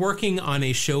he was working on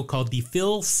a show called The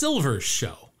Phil Silvers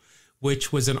Show,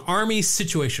 which was an Army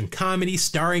situation comedy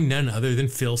starring none other than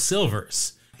Phil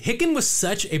Silvers. Hicken was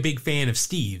such a big fan of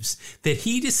Steve's that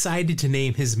he decided to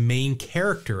name his main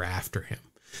character after him.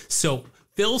 So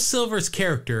Phil Silvers'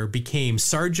 character became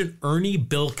Sergeant Ernie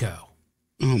Bilko.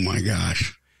 Oh, my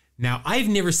gosh. Now, I've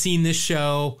never seen this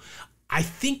show. I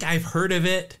think I've heard of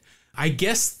it. I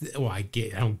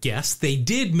don't guess. They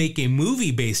did make a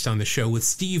movie based on the show with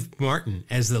Steve Martin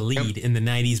as the lead in the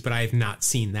 90s, but I have not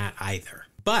seen that either.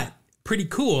 But pretty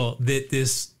cool that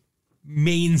this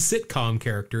main sitcom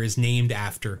character is named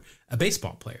after a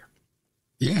baseball player.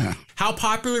 Yeah. How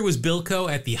popular was Bilko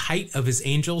at the height of his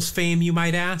Angels fame, you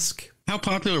might ask? How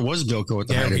popular was Bilko at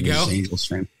the height of his Angels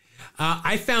fame?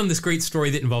 I found this great story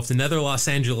that involved another Los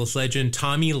Angeles legend,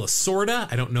 Tommy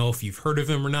Lasorda. I don't know if you've heard of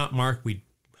him or not, Mark.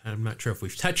 I'm not sure if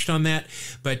we've touched on that.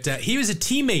 But he was a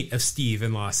teammate of Steve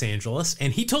in Los Angeles,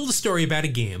 and he told a story about a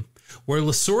game where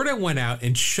Lasorda went out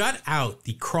and shut out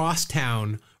the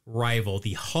crosstown rival,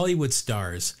 the Hollywood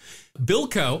Stars.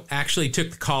 Bilko actually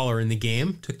took the collar in the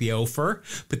game, took the offer,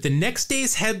 but the next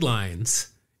day's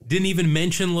headlines Didn't even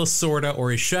mention Lasorda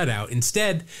or his shutout.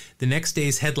 Instead, the next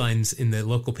day's headlines in the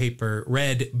local paper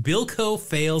read, Bilko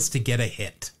fails to get a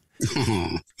hit.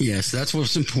 Oh, yes, that's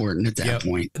what's important at that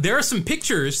point. There are some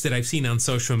pictures that I've seen on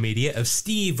social media of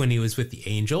Steve when he was with the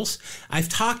Angels. I've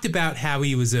talked about how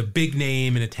he was a big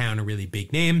name in a town of really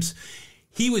big names.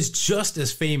 He was just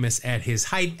as famous at his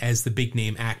height as the big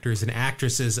name actors and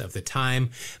actresses of the time.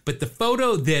 But the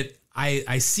photo that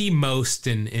I see most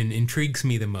and intrigues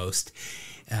me the most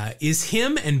is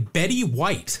him and Betty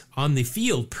White on the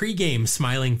field pregame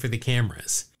smiling for the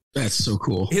cameras. That's so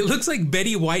cool. It looks like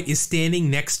Betty White is standing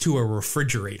next to a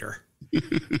refrigerator.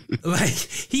 Like,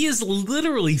 he is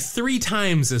literally 3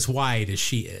 times as wide as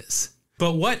she is.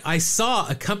 But what I saw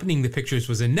accompanying the pictures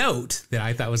was a note that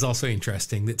I thought was also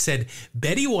interesting that said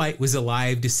Betty White was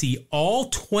alive to see all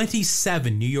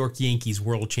 27 New York Yankees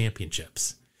World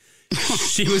Championships.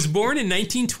 She was born in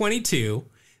 1922.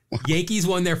 Yankees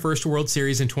won their first World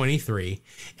Series in 23,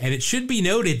 and it should be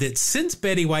noted that since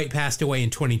Betty White passed away in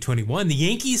 2021, the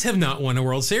Yankees have not won a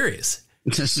World Series.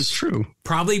 This is true.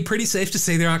 Probably pretty safe to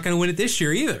say they're not going to win it this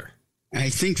year either. I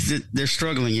think that they're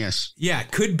struggling, yes. Yeah,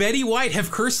 could Betty White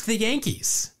have cursed the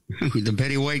Yankees? The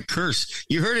Betty White curse.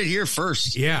 You heard it here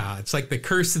first. Yeah, it's like the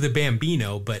curse of the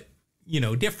Bambino, but,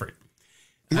 different.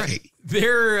 Right.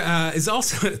 There is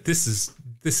also, this is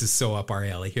so up our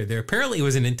alley here. There apparently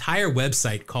was an entire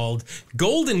website called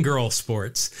Golden Girl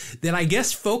Sports that I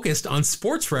guess focused on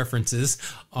sports references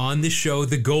on the show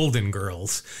The Golden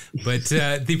Girls. But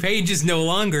the page is no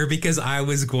longer because I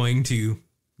was going to,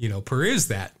 peruse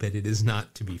that, but it is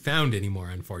not to be found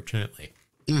anymore, unfortunately.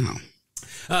 No.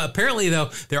 Apparently, though,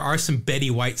 there are some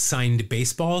Betty White signed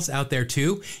baseballs out there,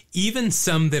 too, even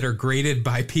some that are graded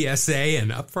by PSA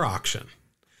and up for auction.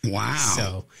 Wow.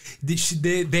 So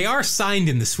they are signed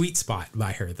in the sweet spot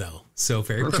by her, though. So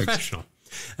very Perfect. Professional.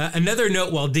 Another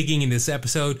note while digging in this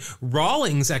episode,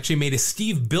 Rawlings actually made a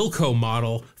Steve Bilko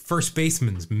model first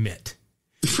baseman's mitt.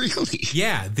 Really?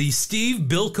 Yeah, the Steve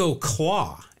Bilko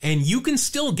claw. And you can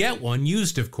still get one,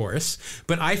 used of course,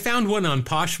 but I found one on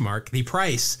Poshmark. The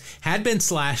price had been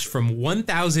slashed from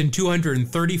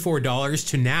 $1,234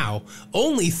 to now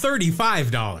only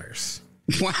 $35.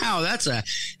 Wow, that's a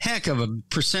heck of a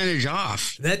percentage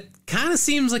off. That kind of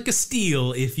seems like a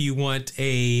steal if you want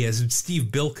a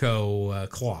Steve Bilko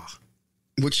claw.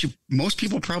 Which most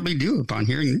people probably do upon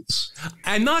hearing this.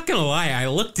 I'm not going to lie. I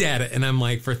looked at it and I'm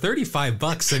like, for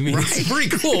 $35, I mean, Right. It's pretty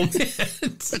cool.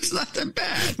 It's not that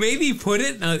bad. Maybe put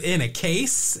it in a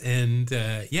case and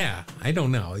I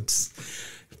don't know.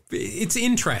 It's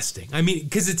interesting. I mean,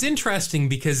 because it's interesting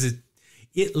because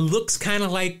it looks kind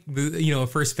of like a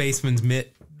first baseman's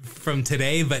mitt from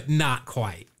today, but not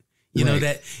quite. You know,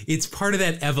 that it's part of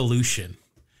that evolution.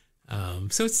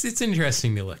 So it's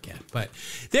interesting to look at. But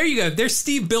there you go. There's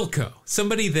Steve Bilko,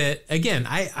 somebody that, again,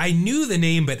 I knew the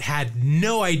name but had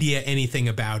no idea anything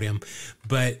about him.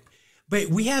 But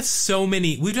we've done so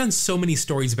many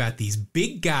stories about these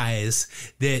big guys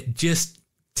that just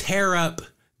tear up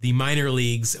the minor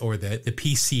leagues or the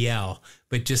PCL,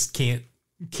 but just can't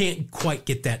quite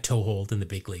get that toehold in the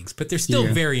big leagues. But they're still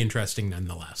very interesting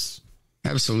nonetheless.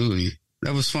 Absolutely.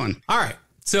 That was fun. All right.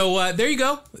 So there you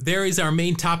go. There is our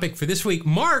main topic for this week.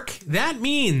 Mark, that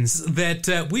means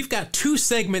that we've got 2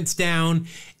 segments down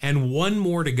and 1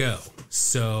 more to go.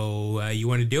 So you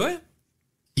want to do it?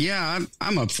 Yeah,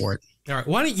 I'm up for it. All right.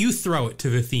 Why don't you throw it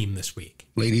to the theme this week?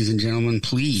 Ladies and gentlemen,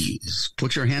 please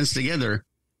put your hands together.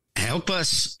 Help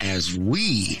us as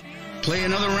we play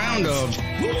another round of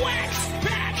Wax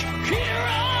Back Hero!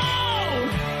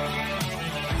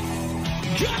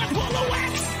 Gotta pull a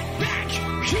wax back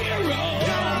hero!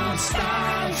 Don't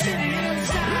stop till you die!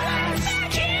 Wax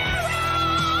Back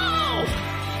Hero!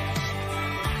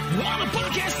 On the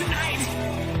podcast tonight!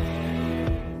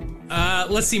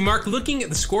 Let's see, Mark, looking at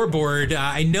the scoreboard,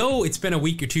 I know it's been a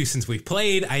week or 2 since we've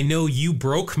played. I know you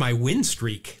broke my win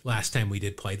streak last time we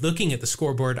did play. Looking at the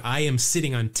scoreboard, I am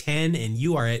sitting on 10 and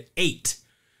you are at 8.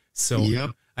 So Yep.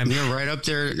 You're right up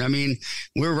there. I mean,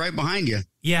 we're right behind you.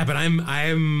 Yeah, but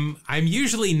I'm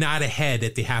usually not ahead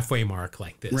at the halfway mark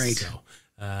like this. Right. So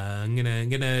I'm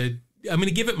gonna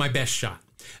give it my best shot.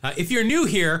 If you're new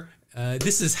here,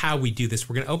 this is how we do this.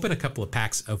 We're gonna open a couple of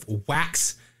packs of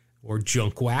wax, or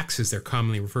junk wax, as they're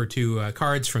commonly referred to,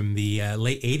 cards from the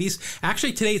late 80s.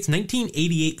 Actually, today it's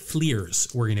 1988 Fleers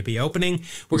we're going to be opening.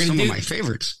 We're going to Some do of my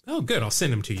favorites. Oh, good. I'll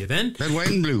send them to you then. Red, white,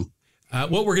 and blue.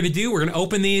 What we're going to do, we're going to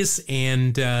open these,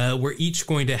 and we're each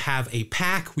going to have a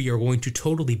pack. We are going to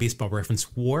total the Baseball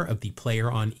Reference WAR of the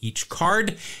player on each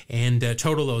card and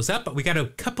total those up. But we got a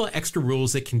couple of extra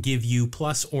rules that can give you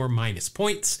plus or minus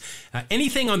points.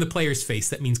 Anything on the player's face,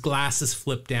 that means glasses,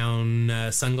 flip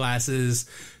down, sunglasses,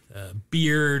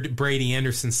 beard, Brady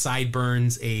Anderson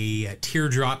sideburns, a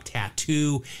teardrop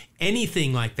tattoo,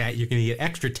 anything like that, you're going to get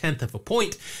extra 1/10 of a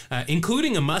point,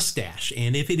 including a mustache.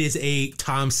 And if it is a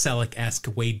Tom Selleck-esque,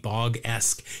 Wade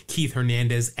Bogg-esque, Keith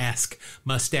Hernandez-esque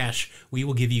mustache, we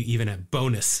will give you even a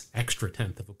bonus extra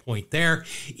 1/10 of a point there.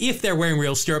 If they're wearing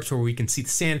real stirrups where we can see the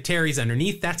sanitaries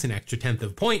underneath, that's an extra 1/10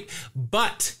 of a point.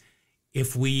 But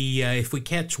if we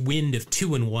catch wind of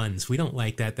 2 and 1s, we don't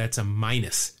like that. That's a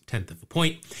minus 1/10 of a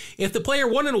point. If the player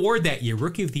won an award that year,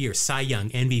 Rookie of the Year, Cy Young,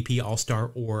 MVP,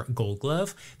 All-Star, or Gold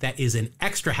Glove, that is an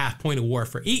extra half point of WAR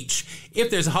for each.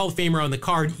 If there's a Hall of Famer on the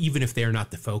card, even if they're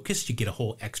not the focus, you get a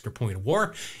whole extra point of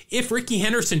WAR. If Rickey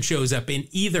Henderson shows up in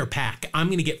either pack, I'm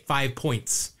going to get 5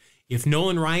 points. If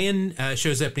Nolan Ryan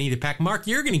shows up in either pack, Mark,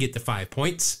 you're going to get the 5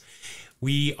 points.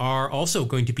 We are also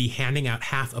going to be handing out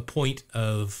half a point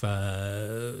of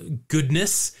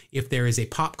goodness if there is a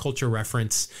pop culture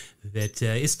reference that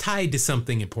is tied to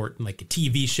something important, like a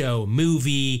TV show, a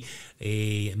movie,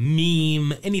 a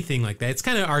meme, anything like that. It's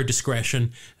kind of our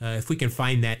discretion if we can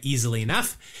find that easily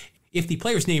enough. If the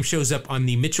player's name shows up on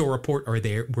the Mitchell report or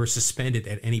they were suspended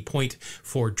at any point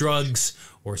for drugs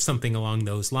or something along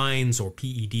those lines, or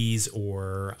PEDs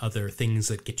or other things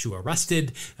that get you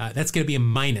arrested, that's going to be a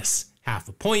minus half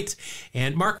a point.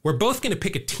 And Mark, we're both going to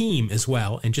pick a team as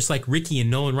well. And just like Ricky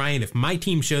and Nolan Ryan, if my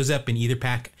team shows up in either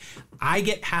pack, I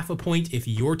get half a point. If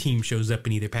your team shows up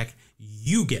in either pack,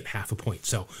 you get half a point.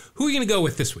 So who are you going to go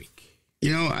with this week?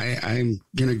 You know, I'm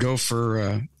going to go for,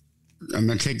 I'm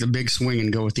going to take the big swing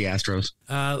and go with the Astros.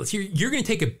 You're going to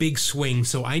take a big swing.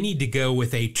 So I need to go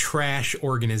with a trash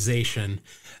organization.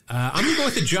 I'm going to go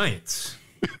with the Giants.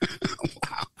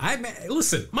 Wow.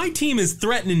 Listen, my team is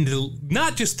threatening to,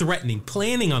 not just threatening,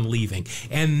 planning on leaving.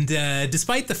 And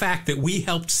despite the fact that we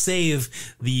helped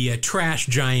save the trash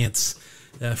Giants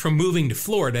from moving to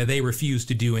Florida, they refused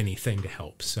to do anything to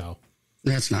help. So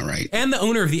that's not right. And the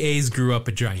owner of the A's grew up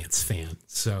a Giants fan.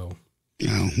 So,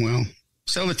 oh, well,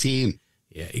 sell the team.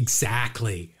 Yeah,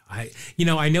 exactly. I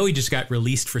know he just got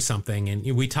released for something, and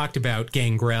we talked about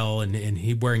Gangrel and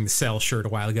he wearing the Cell shirt a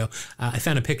while ago. I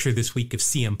found a picture this week of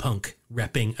CM Punk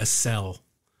repping a Cell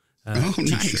t-shirt.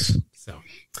 Nice. So,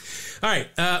 all right,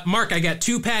 Mark, I got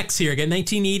 2 packs here. I got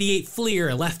 1988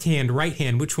 Fleer, left hand, right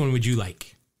hand. Which one would you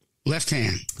like? Left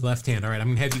hand. Left hand. All right, I'm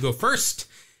going to have you go first,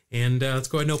 and let's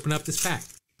go ahead and open up this pack.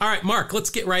 All right, Mark,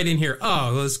 let's get right in here.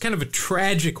 Oh, it was kind of a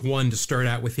tragic one to start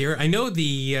out with here. I know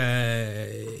the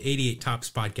 88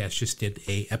 Tops podcast just did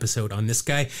a episode on this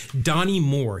guy, Donnie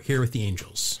Moore, here with the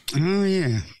Angels. Oh,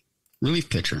 yeah. Relief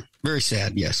pitcher. Very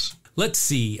sad, yes. Let's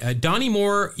see. Donnie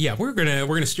Moore, yeah, we're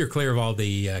gonna steer clear of all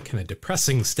the kind of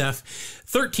depressing stuff.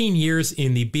 13 years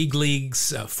in the big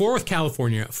leagues, 4 with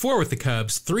California, 4 with the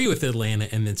Cubs, 3 with Atlanta,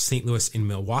 and then St. Louis and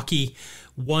Milwaukee.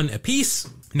 1 apiece.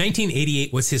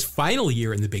 1988 was his final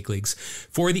year in the big leagues.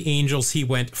 For the Angels, he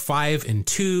went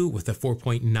 5-2 with a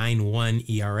 4.91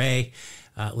 ERA.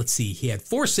 Let's see. He had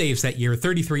 4 saves that year,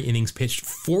 33 innings pitched,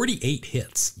 48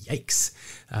 hits. Yikes.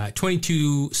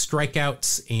 22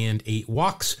 strikeouts and 8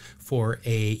 walks for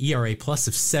a ERA plus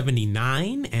of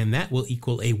 79, and that will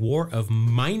equal a WAR of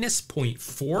minus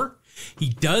 0.4. He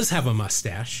does have a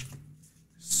mustache,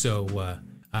 so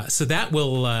that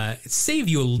will save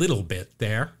you a little bit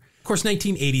there. Of course,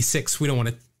 1986, we don't want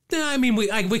to. I mean, we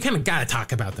kind of got to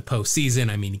talk about the postseason.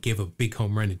 I mean, he gave a big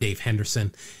home run to Dave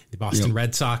Henderson, the Boston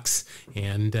Red Sox,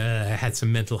 and had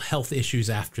some mental health issues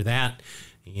after that,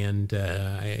 and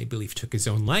I believe took his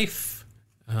own life.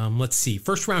 Let's see.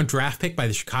 First round draft pick by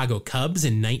the Chicago Cubs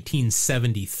in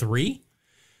 1973.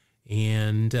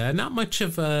 And not much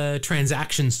of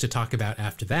transactions to talk about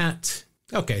after that.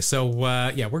 Okay, so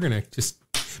we're going to just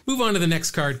move on to the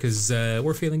next card because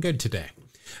we're feeling good today.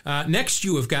 Next,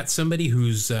 you have got somebody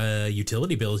whose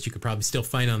utility bills you could probably still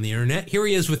find on the internet. Here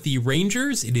he is with the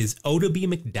Rangers. It is Oddibe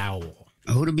McDowell.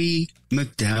 Oddibe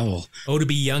McDowell.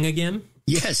 Oddibe Young again?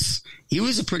 Yes. He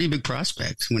was a pretty big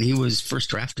prospect when he was first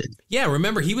drafted. Yeah,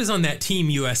 remember, he was on that Team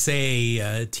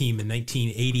USA team in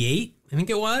 1988, I think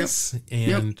it was.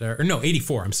 Yep. And or no,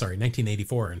 84, I'm sorry,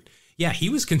 1984. And yeah, he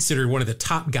was considered one of the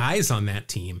top guys on that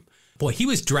team. Boy, he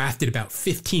was drafted about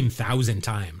 15,000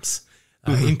 times.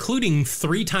 Including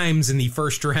 3 times in the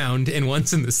first round and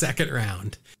once in the second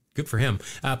round. Good for him.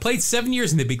 Played 7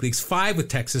 years in the big leagues, 5 with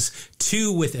Texas,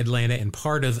 2 with Atlanta, and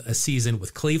part of a season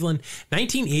with Cleveland.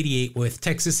 1988 with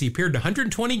Texas, he appeared in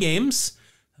 120 games,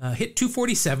 Hit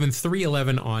 247,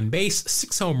 311 on base,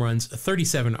 6 home runs,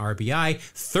 37 RBI,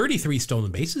 33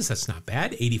 stolen bases. That's not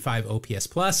bad. 85 OPS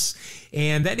plus,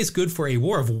 and that is good for a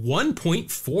WAR of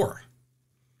 1.4.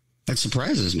 That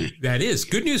surprises me. That is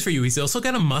good news for you. He's also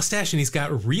got a mustache and he's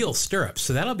got real stirrups,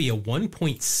 so that'll be a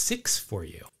 1.6 for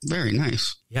you. Very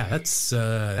nice. Yeah, that's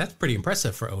pretty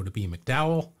impressive for O.W.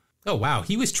 McDowell. Oh, wow.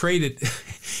 He was traded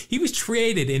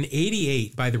in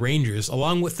 88 by the Rangers,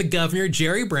 along with the governor,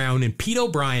 Jerry Brown, and Pete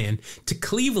O'Brien to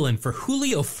Cleveland for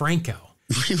Julio Franco.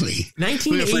 Really?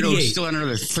 1988. Still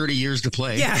another 30 years to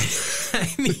play. Yeah.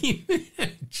 I mean,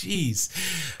 geez.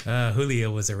 Julio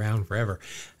was around forever.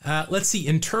 Let's see.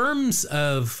 In terms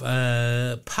of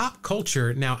pop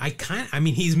culture, now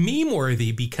he's meme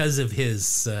worthy because of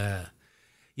his,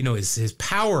 his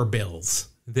power bills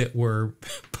that were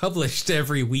published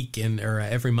every week or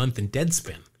every month in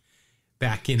Deadspin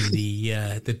back in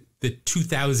the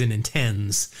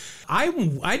 2010s.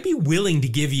 I'd be willing to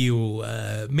give you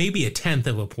maybe 1/10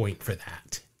 of a point for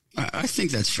that. I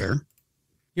think that's fair.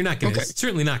 You're not going to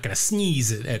certainly not going to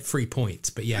sneeze at free points,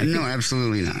 but yeah. No,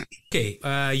 absolutely not. Okay,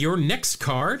 your next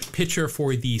card, pitcher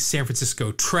for the San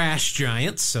Francisco Trash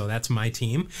Giants, so that's my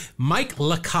team, Mike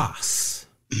LaCosse.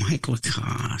 Mike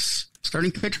LaCosse,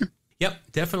 starting pitcher.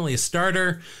 Yep, definitely a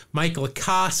starter. Mike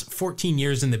LaCosse, 14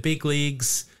 years in the big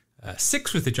leagues,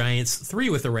 6 with the Giants, 3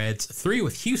 with the Reds, 3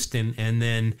 with Houston, and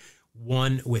then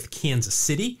 1 with Kansas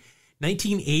City.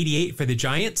 1988 for the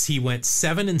Giants, he went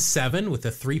 7-7 with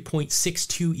a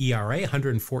 3.62 ERA,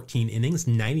 114 innings,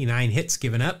 99 hits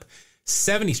given up,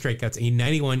 70 strikeouts, a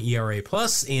 91 ERA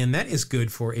plus, and that is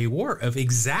good for a WAR of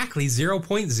exactly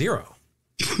 0.0.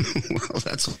 Well,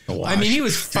 that's a wash. I mean, he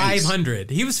was 500.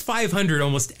 He was 500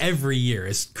 almost every year.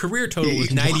 His career total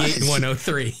was 98 and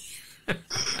 103.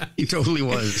 He totally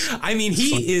was. I mean,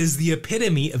 he is the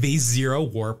epitome of a zero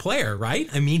WAR player, right?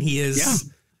 I mean, he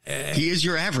is. Yeah. He is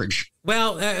your average.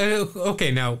 Well, okay,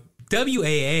 now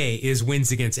WAA is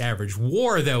wins against average.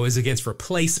 WAR, though, is against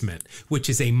replacement, which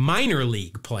is a minor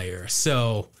league player.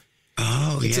 So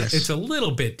it's a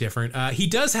little bit different. He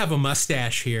does have a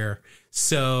mustache here,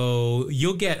 so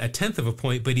you'll get 1/10 of a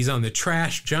point, but he's on the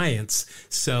Trash Giants,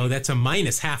 so that's a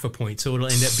 -0.5 a point. So it'll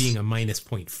end up being a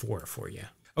 -0.4 for you.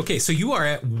 Okay, so you are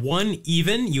at 1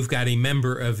 even. You've got a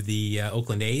member of the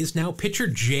Oakland A's. Now pitcher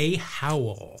Jay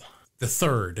Howell, the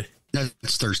third.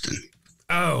 That's Thurston.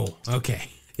 Oh, okay.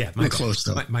 Yeah, close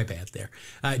though. My bad there.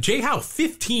 Jay Howell,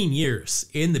 15 years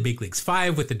in the big leagues,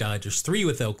 5 with the Dodgers, 3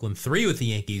 with Oakland, 3 with the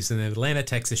Yankees, and then Atlanta,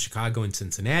 Texas, Chicago, and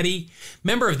Cincinnati.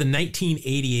 Member of the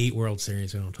 1988 World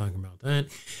Series. We don't talk about that.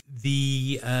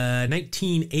 The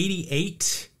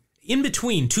 1988, in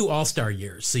between 2 All-Star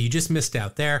years, so you just missed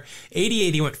out there.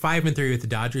 88, he went 5-3 with the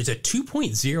Dodgers, a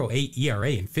 2.08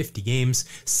 ERA in 50 games,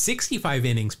 65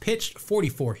 innings pitched,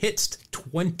 44 hits,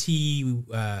 70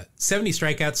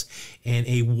 strikeouts, and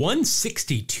a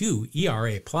 1.62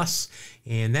 ERA plus,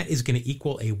 and that is going to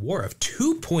equal a WAR of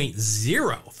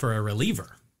 2.0 for a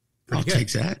reliever. I'll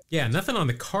take that. Yeah, nothing on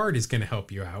the card is going to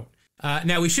help you out.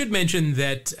 Now, we should mention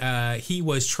that he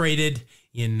was traded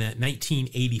in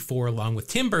 1984, along with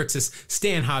Tim Burtzis,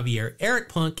 Stan Javier, Eric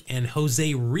Plunk, and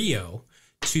Jose Rio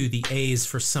to the A's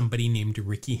for somebody named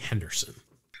Rickey Henderson.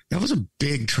 That was a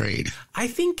big trade. I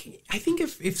think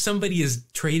if somebody is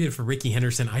traded for Rickey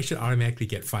Henderson, I should automatically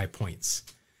get 5 points.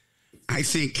 I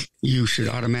think you should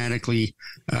automatically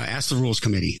ask the Rules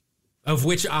Committee. Of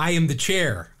which I am the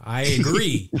chair. I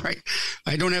agree. Right.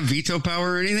 I don't have veto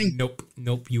power or anything?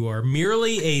 Nope. You are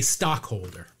merely a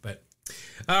stockholder, but...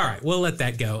 All right, we'll let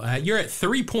that go. You're at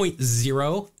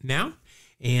 3.0 now.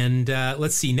 And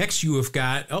let's see. Next, you have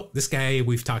got this guy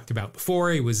we've talked about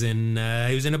before. He was in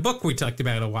a book we talked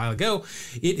about a while ago.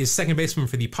 It is second baseman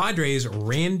for the Padres,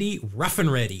 Randy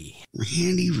Ruffin-Reddy.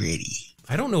 Randy Reddy.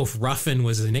 I don't know if Ruffin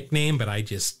was a nickname, but I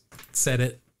just said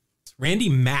it. Randy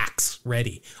Max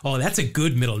Reddy. Oh, that's a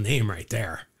good middle name right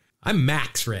there. I'm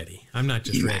Max Reddy. I'm not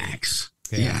just Max.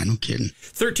 Yeah, no kidding.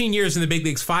 13 years in the big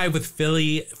leagues, 5 with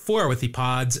Philly, 4 with the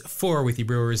Pods, 4 with the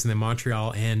Brewers, and then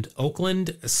Montreal and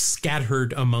Oakland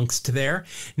scattered amongst there.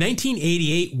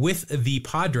 1988 with the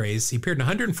Padres, he appeared in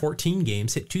 114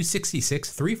 games, hit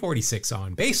 266, 346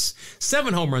 on base,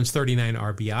 7 home runs, 39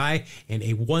 RBI, and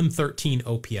a 113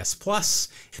 OPS plus.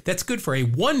 That's good for a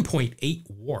 1.8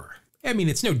 WAR. I mean,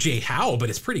 it's no Jay Howell, but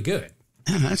it's pretty good.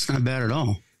 Yeah, that's not bad at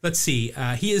all. Let's see.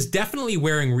 He is definitely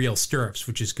wearing real stirrups,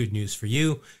 which is good news for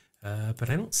you. But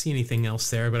I don't see anything else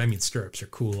there. But I mean, stirrups are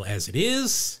cool as it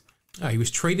is. He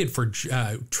was traded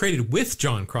with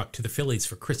John Kruk to the Phillies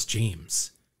for Chris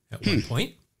James at one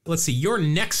point. Let's see. Your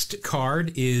next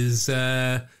card is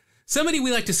Somebody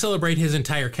we like to celebrate his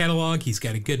entire catalog. He's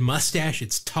got a good mustache.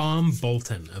 It's Tom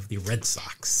Bolton of the Red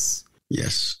Sox.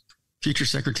 Yes. Future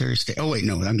Secretary of State. Oh, wait,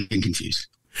 no, I'm getting confused.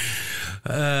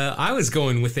 I was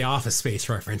going with the Office Space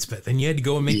reference, but then you had to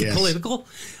go and make it political.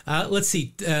 Let's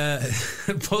see.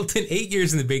 Bolton, 8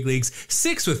 years in the big leagues,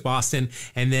 6 with Boston,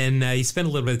 and then he spent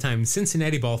a little bit of time in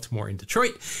Cincinnati, Baltimore, and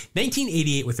Detroit.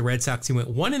 1988 with the Red Sox, he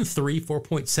went 1-3,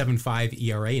 4.75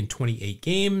 ERA in 28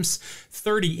 games,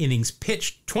 30 innings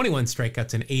pitched, 21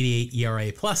 strikeouts, and 88 ERA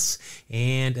plus,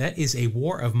 and that is a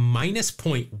WAR of minus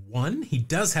 0.1. He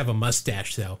does have a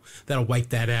mustache, though. That'll wipe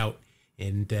that out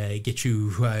and get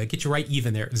you right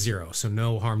even there at 0. So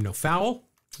no harm, no foul.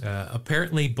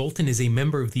 Apparently, Bolton is a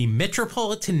member of the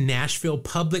Metropolitan Nashville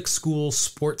Public School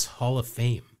Sports Hall of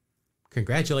Fame.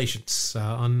 Congratulations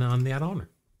on that honor.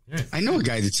 Yeah. I know a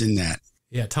guy that's in that.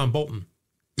 Yeah, Tom Bolton.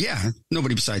 Yeah,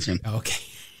 nobody besides him. Okay.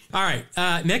 All right.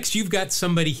 Next, you've got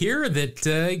somebody here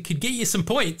that could get you some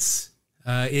points.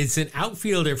 It's an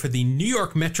outfielder for the New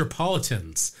York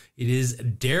Metropolitans. It is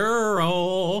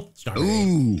Darryl.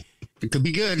 Ooh. It could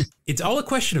be good. It's all a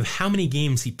question of how many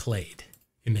games he played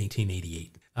in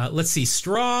 1988. Let's see.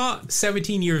 Straw,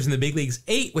 17 years in the big leagues,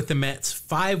 8 with the Mets,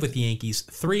 5 with the Yankees,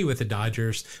 3 with the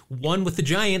Dodgers, 1 with the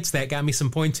Giants. That got me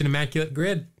some points in Immaculate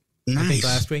Grid, nice. I think,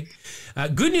 last week.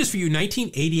 Good news for you,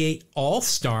 1988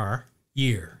 All-Star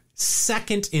year,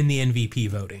 2nd in the MVP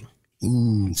voting.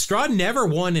 Ooh. Straw never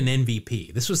won an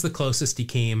MVP. This was the closest he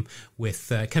came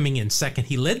with coming in 2nd.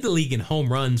 He led the league in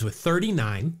home runs with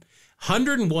 39.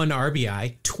 101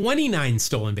 RBI, 29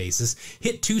 stolen bases,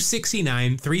 hit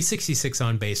 269, 366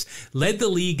 on base, led the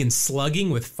league in slugging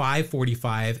with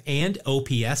 545 and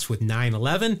OPS with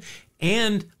 911,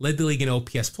 and led the league in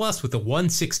OPS plus with a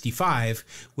 165,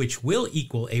 which will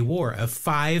equal a WAR of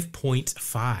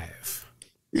 5.5.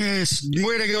 Yes,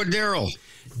 way to go, Darryl.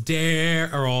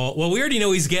 Darryl. Well, we already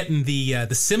know he's getting the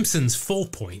Simpsons full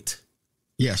point.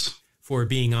 Yes. For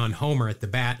being on Homer at the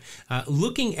bat.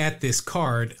 Looking at this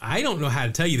card, I don't know how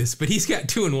to tell you this, but he's got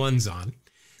 2-1s on.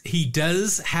 He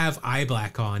does have eye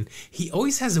black on. He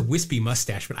always has a wispy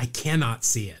mustache, but I cannot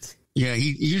see it. Yeah,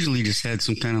 he usually just had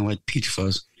some kind of like peach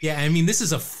fuzz. Yeah, I mean, this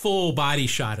is a full body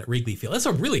shot at Wrigley Field. That's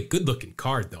a really good looking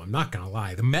card, though. I'm not going to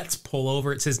lie. The Mets pull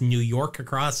over. It says New York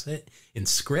across it in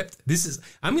script.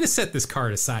 I'm going to set this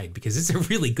card aside because it's a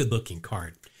really good looking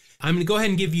card. I'm going to go ahead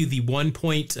and give you the 1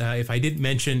 point. If I didn't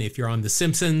mention, if you're on The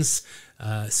Simpsons,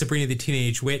 Sabrina the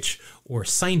Teenage Witch, or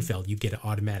Seinfeld, you get an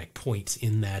automatic point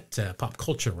in that pop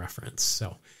culture reference.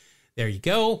 So there you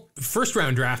go. First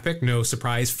round draft pick, no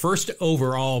surprise. First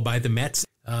overall by the Mets.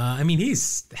 I mean,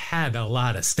 he's had a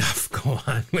lot of stuff go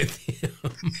on with him.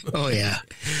 Oh, yeah.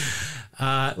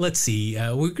 Let's see.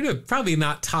 We're going to probably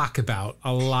not talk about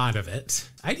a lot of it.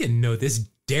 I didn't know this.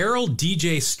 Darryl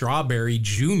DJ Strawberry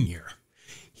Jr.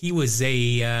 He was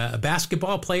a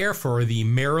basketball player for the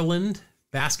Maryland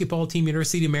basketball team,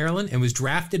 University of Maryland, and was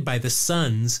drafted by the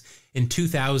Suns in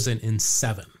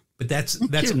 2007. But that's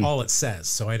all it says.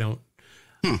 So I don't.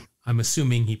 I'm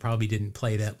assuming he probably didn't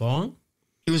play that long.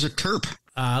 He was a Terp.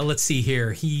 Let's see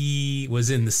here. He was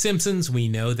in The Simpsons. We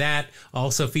know that.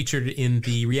 Also featured in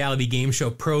the reality game show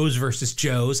Pros vs.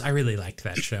 Joes. I really liked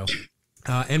that show.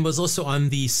 And was also on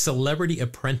the Celebrity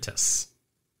Apprentice.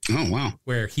 Oh, wow.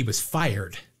 Where he was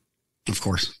fired. Of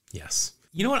course. Yes.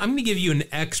 You know what? I'm going to give you an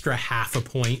extra half a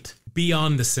point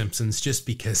beyond The Simpsons just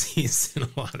because he's in a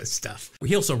lot of stuff.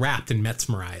 He also rapped and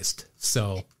mesmerized.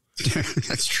 So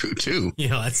that's true, too. You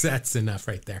know, that's enough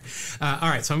right there. All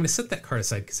right. So I'm going to set that card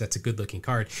aside because that's a good looking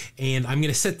card. And I'm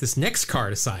going to set this next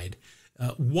card aside.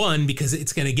 1, because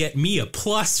it's going to get me a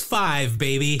 +5,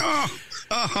 baby.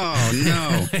 Oh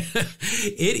no.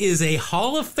 It is a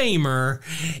Hall of Famer,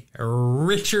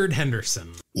 Rickey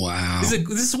Henderson. Wow. This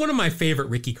is one of my favorite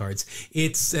Rickey cards.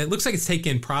 It looks like it's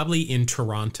taken probably in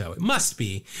Toronto. It must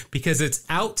be because it's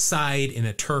outside in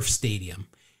a turf stadium.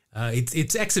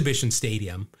 It's exhibition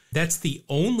stadium. That's the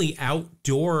only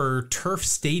outdoor turf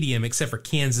stadium except for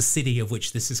Kansas City, of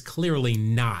which this is clearly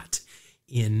not.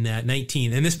 And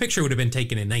this picture would have been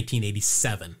taken in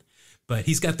 1987, but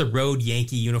he's got the road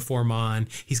Yankee uniform on.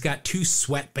 He's got 2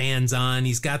 sweatbands on.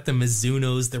 He's got the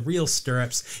Mizunos, the real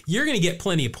stirrups. You're going to get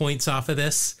plenty of points off of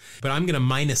this, but I'm going to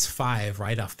 -5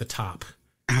 right off the top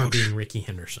for being Rickey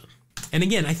Henderson. And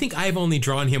again, I think I've only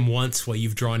drawn him once while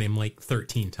you've drawn him like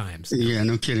 13 times. Yeah,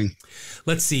 no kidding.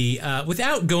 Let's see.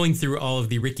 Without going through all of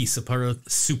the Rickey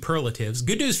superlatives,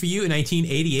 good news for you. In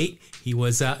 1988, he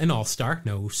was an all-star.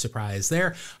 No surprise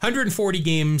there. 140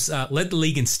 games, led the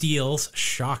league in steals.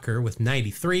 Shocker, with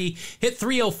 93. Hit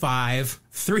 305,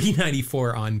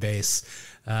 394 on base.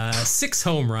 6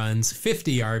 home runs,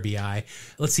 50 RBI.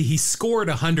 Let's see, he scored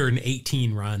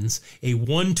 118 runs, a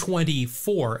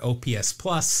 124 OPS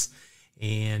plus,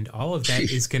 and all of that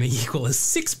is going to equal a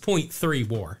 6.3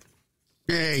 WAR.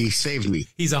 Hey, he saved me.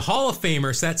 He's a Hall of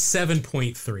Famer, so that's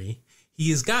 7.3. He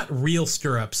has got real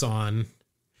stirrups on.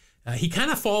 He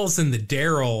kind of falls in the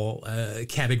Daryl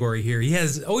category here. He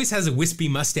always has a wispy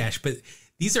mustache, but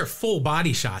these are full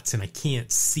body shots and I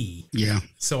can't see. Yeah.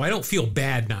 So I don't feel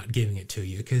bad not giving it to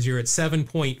you because you're at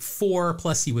 7.4,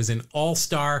 plus he was an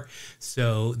all-star.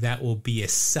 So that will be a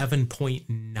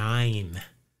 7.9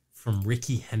 from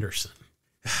Rickey Henderson.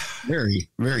 Very,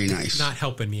 very nice. Not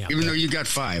helping me out. Even though you got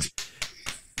 5.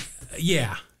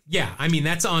 Yeah. I mean,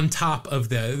 that's on top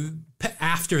of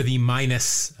after the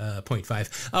minus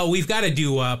 0.5. Oh, we've got to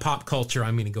do pop culture.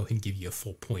 I'm going to go ahead and give you a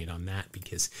full point on that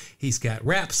because he's got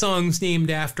rap songs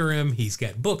named after him. He's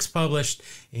got books published,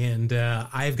 and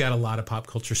I've got a lot of pop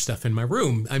culture stuff in my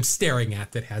room I'm staring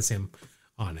at that has him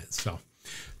on it. So,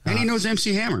 and he knows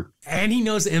MC Hammer. And he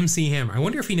knows MC Hammer. I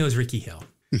wonder if he knows Ricky Hill.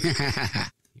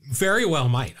 Very well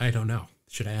might. I don't know.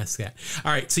 Should I ask that?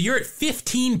 All right, so you're at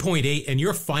 15.8, and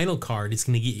your final card is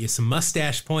going to get you some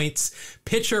mustache points.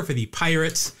 Pitcher for the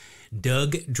Pirates,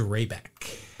 Doug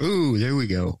Drabek. Ooh, there we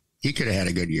go. He could have had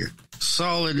a good year.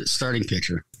 Solid starting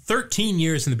pitcher. 13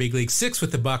 years in the big league, 6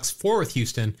 with the Bucks, 4 with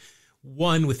Houston,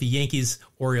 1 with the Yankees,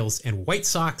 Orioles, and White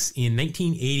Sox. In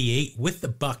 1988, with the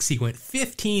Bucks, he went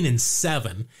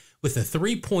 15-7 with a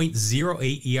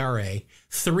 3.08 ERA,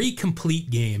 3 complete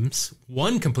games,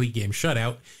 1 complete game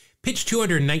shutout. Pitched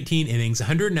 219 innings,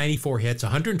 194 hits,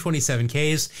 127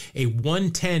 Ks, a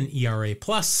 110 ERA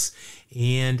plus,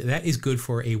 and that is good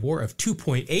for a WAR of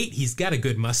 2.8. He's got a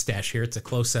good mustache here. It's a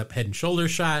close-up head and shoulder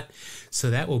shot, so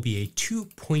that will be a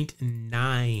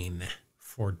 2.9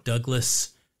 for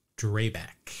Douglas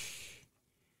Drabek.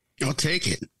 I'll take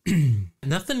it.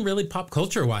 Nothing really pop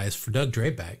culture-wise for Doug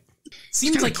Drabek.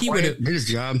 Seems like he would have did his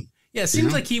job. Yeah, it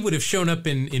seems like he would have shown up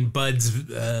in Bud's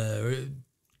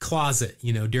closet,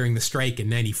 during the strike in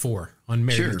 94 on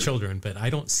Married with Children, but I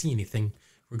don't see anything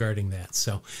regarding that.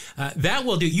 So that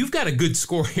will do. You've got a good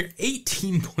score here,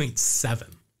 18.7.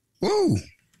 Whoa.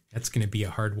 That's going to be a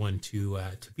hard one to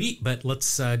beat, but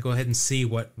let's go ahead and see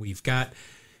what we've got.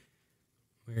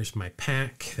 Where's my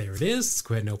pack? There it is. Let's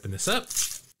go ahead and open this up.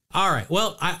 All right.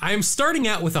 Well, I'm starting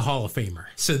out with a Hall of Famer,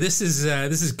 so this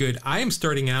is good. I am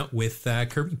starting out with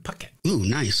Kirby Puckett. Ooh,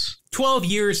 nice. 12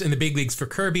 years in the big leagues for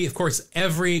Kirby. Of course,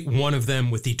 every one of them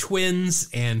with the Twins,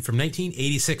 and from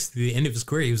 1986 to the end of his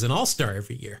career, he was an all-star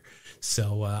every year.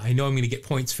 So I know I'm going to get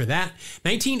points for that.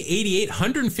 1988,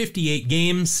 158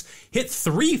 games, hit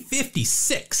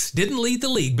 356. Didn't lead the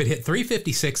league, but hit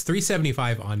 356,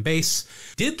 375 on base.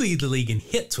 Did lead the league in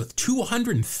hits with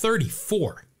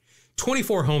 234.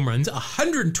 24 home runs,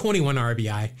 121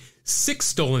 RBI, 6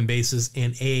 stolen bases,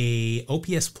 and a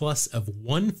OPS plus of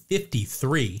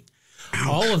 153.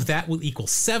 All of that will equal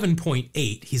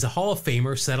 7.8. He's a Hall of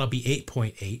Famer, so that'll be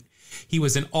 8.8. He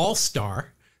was an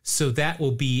all-star, so that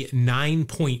will be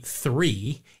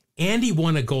 9.3. And he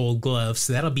won a Gold Glove,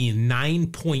 so that'll be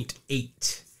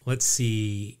 9.8. Let's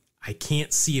see. I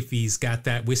can't see if he's got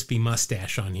that wispy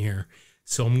mustache on here,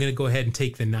 so I'm going to go ahead and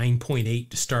take the 9.8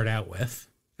 to start out with.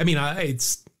 I mean, I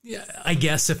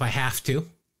guess if I have to.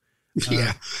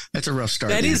 Yeah, that's a rough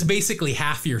start. That is basically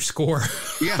half your score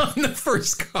on the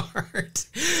first card.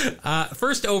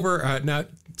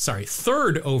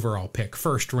 Third overall pick,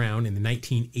 first round in the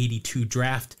 1982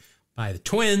 draft by the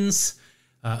Twins.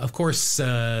 Of course,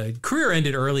 career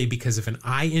ended early because of an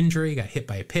eye injury. Got hit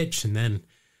by a pitch and then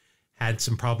had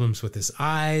some problems with his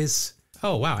eyes.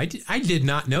 Oh, wow. I did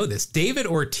not know this. David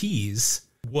Ortiz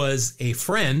was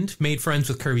made friends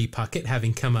with Kirby Puckett,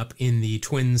 having come up in the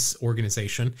Twins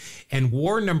organization, and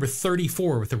wore number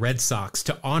 34 with the Red Sox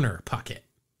to honor Puckett.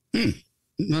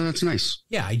 No, that's nice.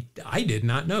 Yeah, I did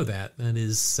not know that.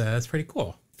 That's pretty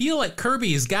cool. Feel like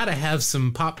Kirby has got to have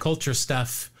some pop culture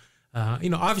stuff.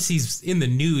 Obviously he's in the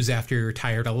news after he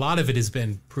retired. A lot of it has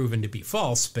been proven to be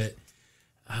false, but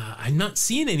I'm not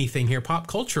seeing anything here pop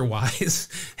culture wise,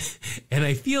 and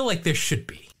I feel like there should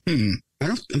be.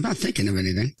 I'm not thinking of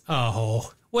anything.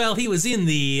 Oh, well, he was in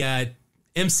the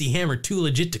MC Hammer Too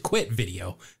Legit to Quit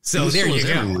video. So there you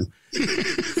go.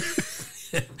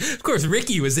 Of course,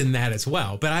 Ricky was in that as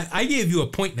well. But I gave you a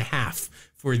 1.5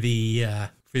 for the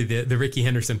Rickey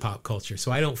Henderson pop culture.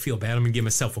 So I don't feel bad. I'm going to give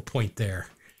myself a point there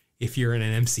if you're in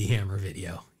an MC Hammer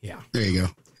video. Yeah. There you go.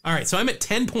 All right. So I'm at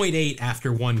 10.8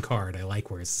 after one card. I like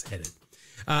where it's headed.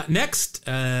 Next,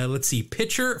 let's see.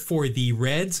 Pitcher for the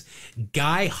Reds,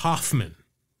 Guy Hoffman.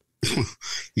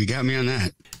 You got me on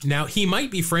that. Now, he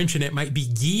might be French and it might be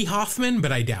Guy Hoffman,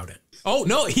 but I doubt it. Oh,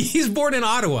 no, he's born in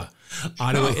Ottawa.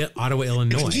 Ottawa,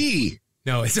 Illinois. Gee.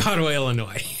 No, it's Ottawa,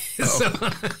 Illinois. So,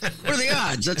 what are the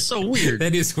odds? That's so weird.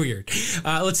 That is weird.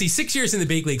 Let's see, 6 years in the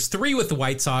big leagues, 3 with the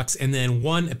White Sox, and then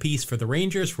 1 apiece for the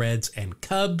Rangers, Reds, and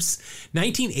Cubs.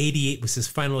 1988 was his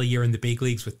final year in the big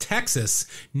leagues with Texas.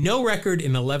 No record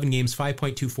in 11 games,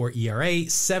 5.24 ERA,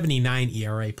 79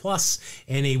 ERA plus,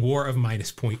 and a WAR of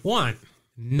 -0.1.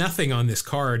 Nothing on this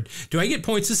card. Do I get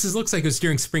points? Looks like it was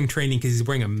during spring training because he's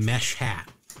wearing a mesh hat.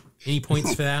 Any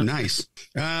points for that? Nice.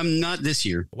 Not this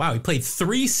year. Wow, he played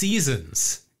 3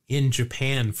 seasons in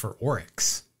Japan for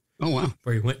Oryx. Oh, wow.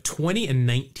 Where he went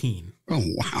 20-19. Oh,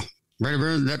 wow. Right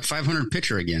around that 500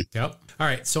 pitcher again. Yep. All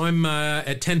right, so I'm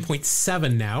at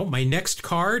 10.7 now. My next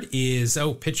card is,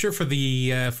 pitcher for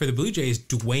the Blue Jays,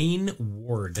 Dwayne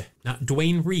Ward. Not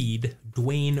Dwayne Reed,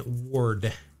 Dwayne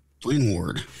Ward. Dwayne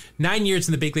Ward. 9 years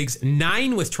in the big leagues,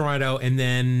 9 with Toronto, and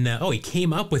then, he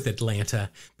came up with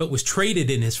Atlanta, but was traded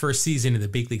in his first season in the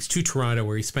big leagues to Toronto,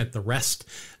 where he spent the rest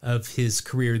of his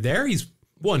career there. He's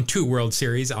won 2 World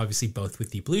Series, obviously both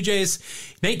with the Blue Jays.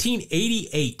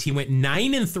 1988, he went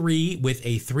 9-3 with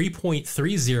a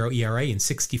 3.30 ERA in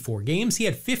 64 games. He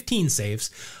had 15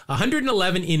 saves,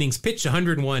 111 innings pitched,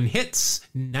 101 hits,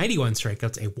 91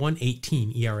 strikeouts, a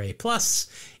 1.18 ERA plus.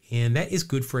 And that is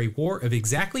good for a WAR of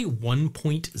exactly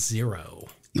 1.0.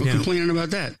 No complaining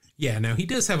about that. Yeah, now he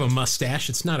does have a mustache.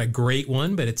 It's not a great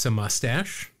one, but it's a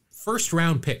mustache. First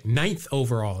round pick, 9th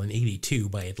overall in 82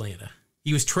 by Atlanta.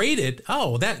 He was traded.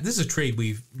 This is a trade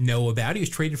we know about. He was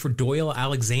traded for Doyle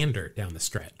Alexander down the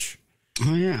stretch.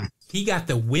 Oh, yeah. He got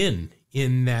the win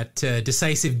in that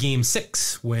decisive Game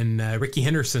 6 when Rickey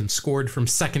Henderson scored from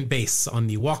second base on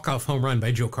the walk-off home run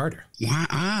by Joe Carter.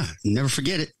 Wow, never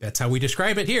forget it. That's how we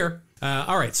describe it here.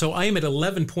 All right, so I am at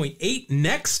 11.8.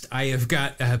 Next, I have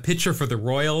got a pitcher for the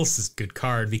Royals. This is a good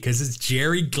card because it's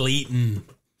Jerry Gleaton.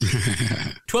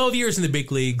 12 years in the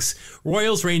big leagues.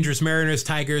 Royals, Rangers, Mariners,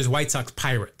 Tigers, White Sox,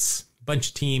 Pirates. Bunch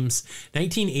of teams.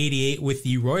 1988 with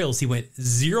the Royals, he went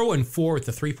 0-4 with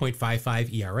a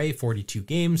 3.55 ERA, 42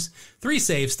 games, 3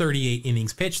 saves, 38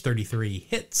 innings pitched, 33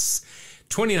 hits,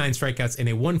 29 strikeouts, and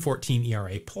a 1.14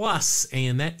 ERA plus,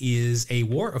 and that is a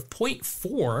WAR of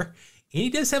 0.4, and he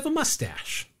does have a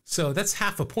mustache. So that's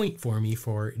half a point for me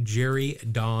for Jerry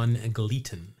Don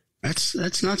Gleaton.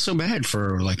 That's not so bad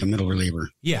for like a middle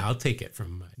reliever. Yeah, I'll take it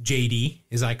from JD,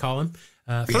 as I call him.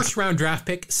 First round draft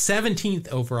pick, 17th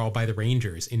overall by the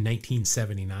Rangers in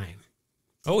 1979.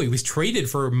 He was traded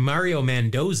for Mario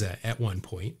Mendoza at one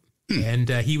point. And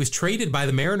he was traded by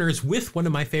the Mariners with one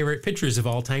of my favorite pitchers of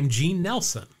all time, Gene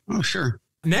Nelson. Oh, sure.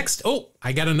 Next,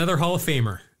 I got another Hall of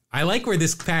Famer. I like where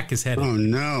this pack is headed. Oh,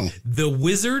 no. The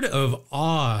Wizard of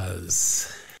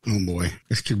Oz. Oh, boy.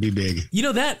 This could be big. You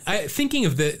know that, thinking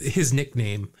of his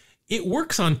nickname, it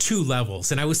works on 2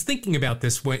 levels. And I was thinking about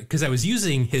this because I was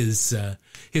using his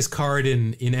card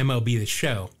in MLB The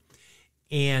Show.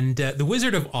 And the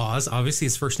Wizard of Oz, obviously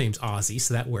his first name's Ozzy,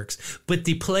 so that works. But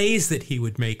the plays that he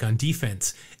would make on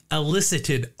defense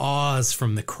elicited Oz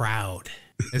from the crowd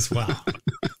as well.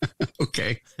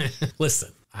 Okay.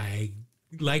 Listen, I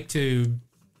like to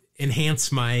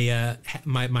enhance my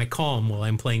my calm while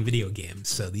I'm playing video games,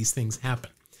 so these things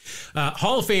happen.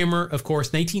 Hall of Famer, of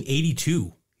course,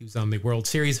 1982. He was on the World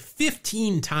Series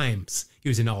 15 times. He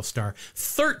was an All-Star.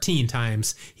 13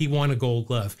 times he won a Gold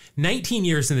Glove. 19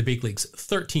 years in the big leagues,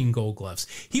 13 Gold Gloves.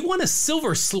 He won a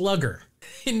Silver Slugger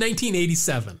in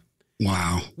 1987.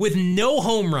 Wow. With no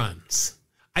home runs.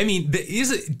 I mean,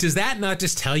 does that not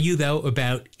just tell you, though,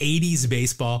 about 80s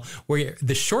baseball, where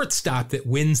the shortstop that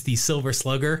wins the Silver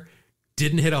Slugger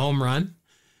didn't hit a home run?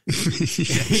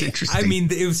 I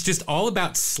mean, it was just all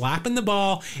about slapping the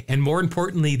ball, and more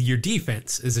importantly, your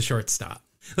defense as a shortstop.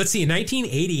 Let's see, in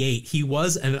 1988, he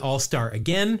was an All-Star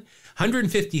again.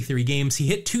 153 games. He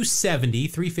hit 270,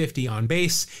 350 on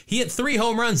base. He hit 3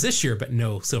 home runs this year, but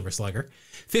no Silver Slugger.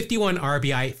 51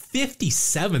 RBI,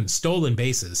 57 stolen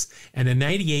bases, and a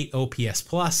 98 OPS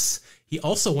plus. He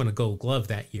also won a Gold Glove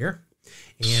that year.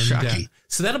 And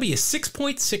so that'll be a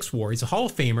 6.6 WAR. He's a Hall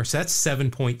of Famer, so that's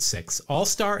 7.6.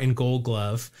 All-Star and Gold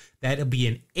Glove, that'll be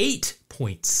an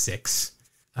 8.6.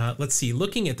 Let's see,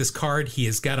 looking at this card, he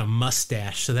has got a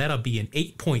mustache, so that'll be an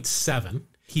 8.7.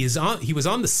 He was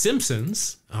on The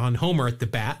Simpsons on Homer at the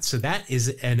Bat, so that is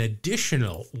an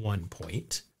additional 1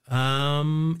 point.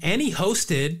 And he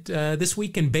hosted This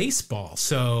Week in Baseball,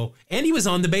 and he was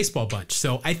on the Baseball Bunch,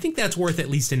 so I think that's worth at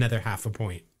least another half a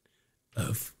point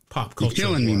of pop culture. You're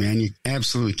killing me, man. You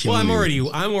absolutely killing me.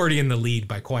 Well, I'm already in the lead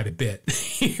by quite a bit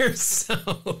here, so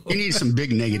you need some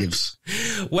big negatives.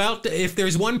 Well, if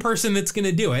there's one person that's going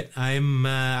to do it,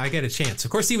 I got a chance.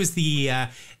 Of course, he was the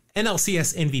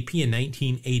NLCS MVP in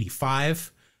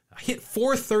 1985. Hit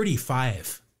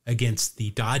 .435 against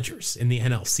the Dodgers in the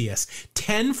NLCS.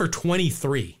 10 for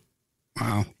 23.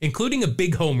 Wow. Including a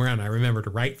big home run, I remember, to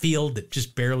right field that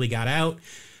just barely got out.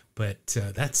 But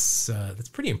that's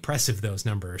pretty impressive, those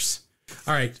numbers.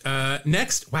 All right,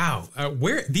 next. Wow.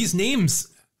 Where these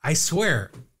names, I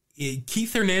swear,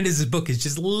 Keith Hernandez's book is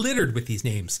just littered with these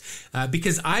names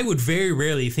because I would very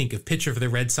rarely think of pitcher for the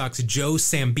Red Sox, Joe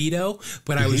Sambito,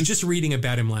 but I was just reading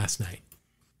about him last night.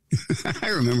 I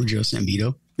remember Joe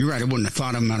Sambito. You're right. I wouldn't have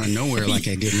thought of him out of nowhere like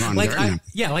I did Ron Gardner.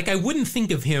 I wouldn't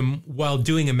think of him while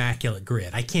doing Immaculate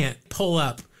Grid. I can't pull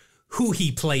up who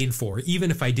he played for,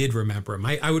 even if I did remember him.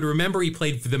 I would remember he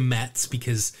played for the Mets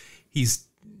because he's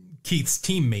Keith's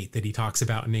teammate that he talks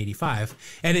about in 85.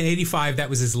 And in 85,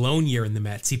 that was his lone year in the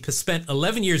Mets. He spent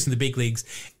 11 years in the big leagues,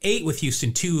 8 with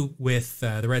Houston, 2 with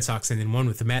the Red Sox, and then 1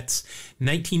 with the Mets.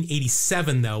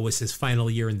 1987, though, was his final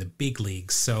year in the big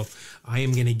leagues. So I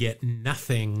am going to get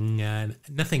nothing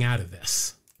out of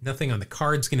this. Nothing on the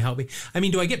cards can help me. I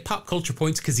mean, do I get pop culture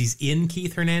points because he's in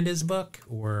Keith Hernandez's book,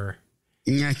 or?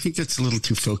 Yeah, I think that's a little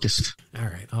too focused. All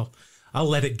right, I'll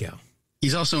let it go.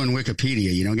 He's also in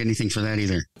Wikipedia. You don't get anything for that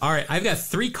either. All right, I've got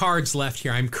 3 cards left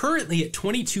here. I'm currently at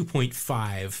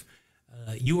 22.5.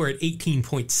 You are at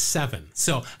 18.7.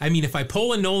 So, I mean, if I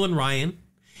pull a Nolan Ryan,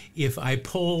 if I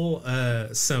pull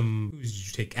some, who did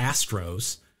you take,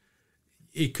 Astros,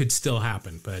 it could still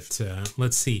happen. But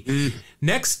let's see.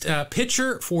 Next,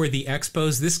 pitcher for the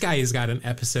Expos. This guy has got an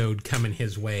episode coming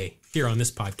his way here on this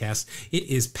podcast. It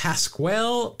is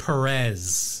Pascual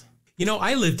Perez. You know,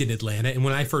 I lived in Atlanta, and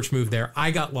when I first moved there,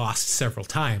 I got lost several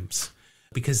times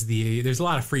because there's a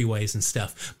lot of freeways and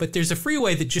stuff. But there's a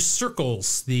freeway that just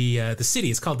circles the city.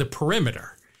 It's called the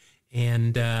Perimeter,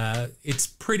 and it's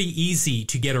pretty easy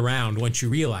to get around once you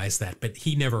realize that. But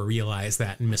he never realized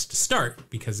that and missed a start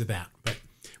because of that. But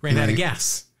ran out of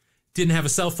gas, didn't have a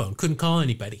cell phone, couldn't call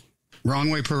anybody.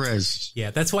 Wrong way, Perez. Yeah,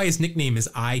 that's why his nickname is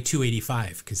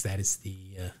I-285, because that is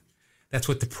that's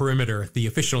what the Perimeter, the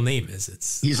official name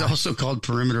is. He's also called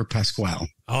Perimeter Pascual.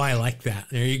 Oh, I like that.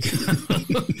 There you go.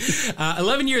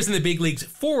 11 years in the big leagues,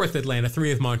 4 with Atlanta, 3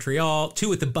 with Montreal, 2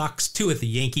 with the Bucks, 2 with the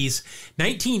Yankees.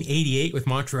 1988 with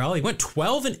Montreal. He went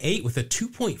 12-8 with a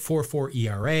 2.44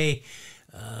 ERA.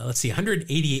 Let's see,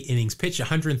 188 innings pitched,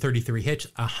 133 hits,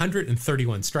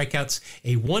 131 strikeouts,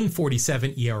 a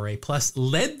 147 ERA plus,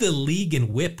 led the league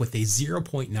in WHIP with a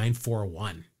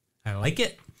 0.941. I like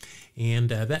it. And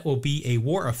that will be a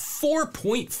WAR of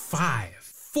 4.5.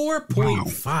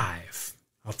 4.5. Wow.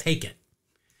 I'll take it.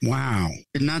 Wow.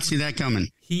 Did not see that coming.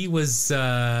 He was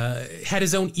had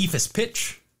his own eephus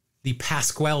pitch. The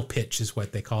Pascual pitch is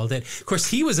what they called it. Of course,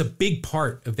 he was a big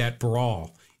part of that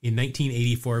brawl in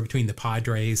 1984 between the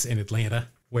Padres and Atlanta,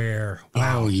 where,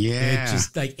 wow,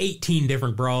 just like 18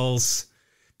 different brawls.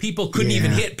 People couldn't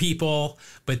even hit people,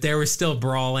 but they were still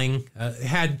brawling.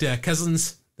 Had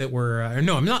cousins that were,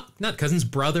 not cousins,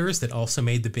 brothers that also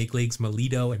made the big leagues,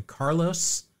 Melito and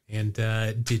Carlos, and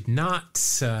did not,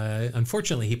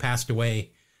 unfortunately, he passed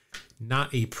away.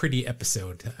 Not a pretty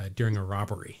episode during a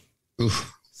robbery.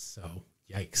 Oof. So,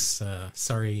 yikes.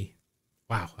 Sorry.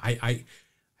 Wow. I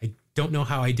don't know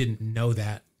how I didn't know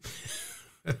that.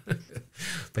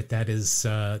 But that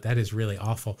is really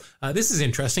awful. This is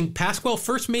interesting. Pascual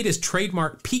first made his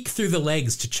trademark peek through the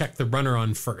legs to check the runner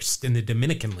on first in the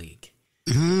Dominican League.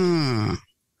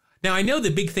 Now, I know the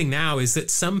big thing now is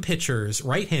that some pitchers,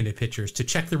 right-handed pitchers, to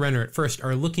check the runner at first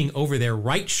are looking over their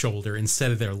right shoulder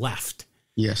instead of their left.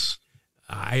 Yes.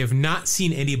 I have not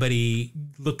seen anybody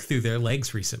look through their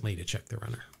legs recently to check the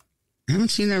runner. I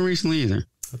haven't seen that recently either.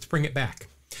 Let's bring it back.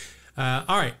 All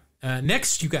right.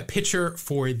 Next, you got pitcher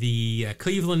for the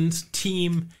Cleveland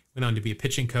team. Went on to be a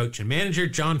pitching coach and manager,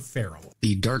 John Farrell.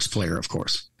 The darts player, of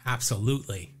course.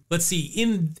 Absolutely. Let's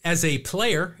see. As a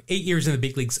player, 8 years in the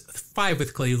big leagues, 5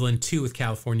 with Cleveland, 2 with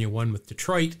California, 1 with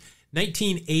Detroit.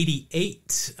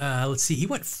 1988, let's see, he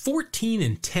went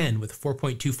 14-10 with a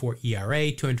 4.24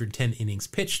 ERA, 210 innings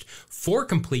pitched, 4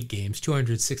 complete games,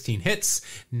 216 hits,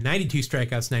 92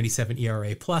 strikeouts, 97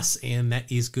 ERA plus, and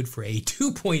that is good for a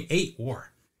 2.8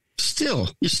 WAR.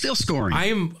 You're still scoring. I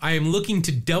am looking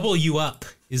to double you up,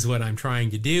 is what I'm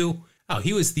trying to do. Oh,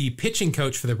 he was the pitching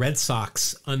coach for the Red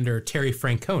Sox under Terry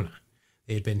Francona.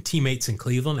 They had been teammates in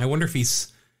Cleveland. I wonder if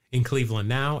he's in Cleveland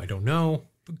now. I don't know.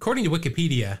 According to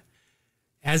Wikipedia,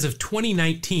 as of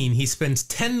 2019, he spends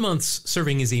 10 months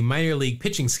serving as a minor league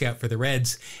pitching scout for the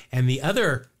Reds, and the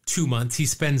other 2 months he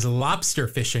spends lobster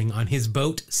fishing on his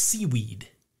boat, Seaweed.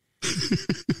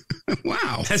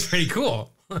 Wow. That's pretty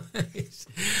cool.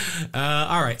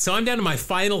 All right, so I'm down to my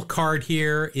final card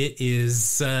here. It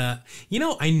is, I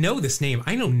know this name.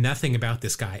 I know nothing about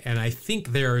this guy, and I think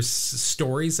there's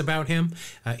stories about him.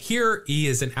 Here he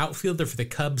is an outfielder for the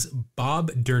Cubs,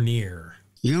 Bob Dernier.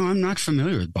 I'm not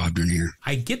familiar with Bob Dernier.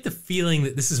 I get the feeling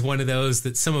that this is one of those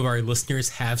that some of our listeners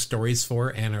have stories for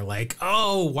and are like,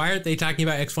 oh, why aren't they talking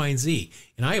about X, Y, and Z?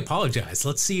 And I apologize.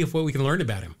 Let's see what we can learn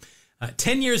about him.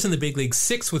 10 years in the big leagues,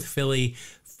 6 with Philly,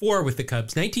 4 with the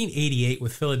Cubs, 1988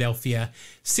 with Philadelphia,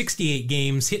 68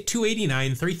 games, hit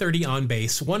 .289, 330 on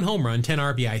base, 1 home run, 10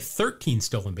 RBI, 13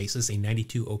 stolen bases, a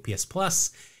 92 OPS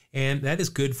plus, and that is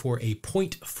good for a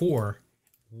 .4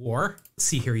 WAR. Let's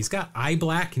see here, he's got eye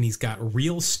black and he's got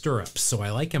real stirrups, so I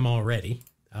like him already.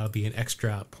 That'll be an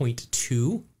extra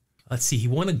 .2. Let's see, he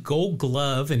won a Gold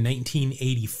Glove in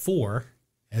 1984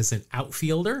 as an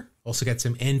outfielder. Also got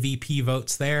some MVP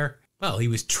votes there. Well, he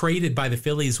was traded by the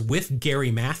Phillies with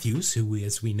Gary Matthews, who,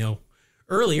 as we know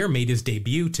earlier, made his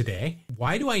debut today.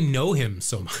 Why do I know him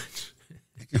so much?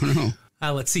 I don't know.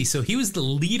 Let's see. So he was the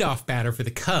leadoff batter for the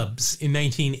Cubs in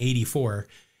 1984.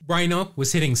 Rhino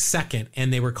was hitting second,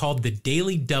 and they were called the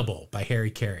Daily Double by Harry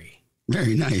Carey.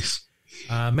 Very nice.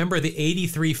 Remember the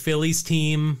 83 Phillies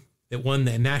team that won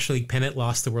the National League pennant,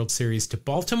 lost the World Series to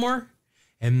Baltimore?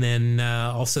 And then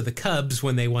also the Cubs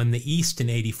when they won the East in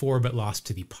 84, but lost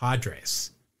to the Padres.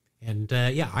 And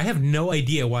I have no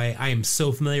idea why I am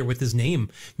so familiar with his name.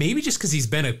 Maybe just because he's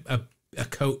been a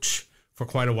coach for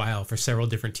quite a while for several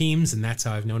different teams, and that's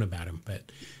how I've known about him.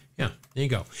 But yeah, there you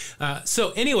go.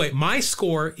 So anyway, my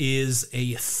score is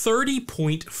a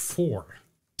 30.4.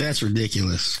 That's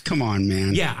ridiculous. Come on,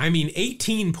 man. Yeah, I mean,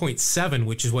 18.7,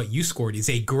 which is what you scored,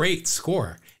 is a great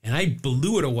score. And I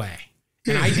blew it away.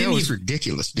 And that was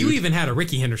ridiculous, dude. You even had a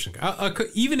Rickey Henderson.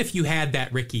 Even if you had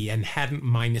that Rickey and hadn't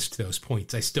minused those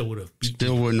points, I still would have beaten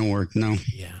Still you. Wouldn't have worked, no.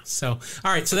 Yeah. So,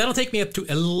 all right. So that'll take me up to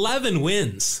 11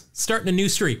 wins. Starting a new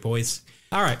streak, boys.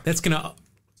 All right. That's going to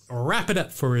wrap it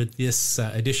up for this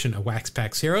edition of Wax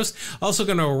Packs Heroes. Also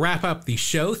going to wrap up the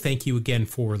show. Thank you again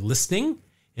for listening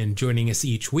and joining us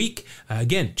each week.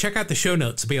 Again, check out the show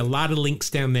notes. There'll be a lot of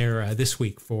links down there this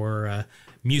week for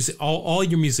music, all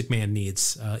your Music Man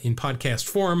needs in podcast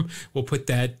form. We'll put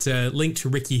that link to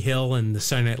Ricky Hill and the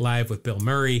Saturday Night Live with Bill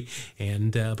Murray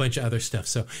and a bunch of other stuff.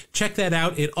 So check that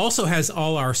out. It also has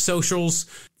all our socials.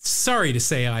 Sorry to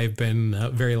say I've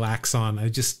been very lax on. I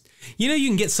just, you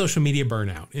can get social media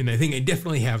burnout, and I think I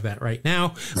definitely have that right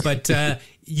now. But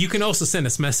you can also send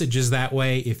us messages that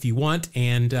way if you want.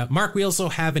 And Mark, we also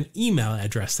have an email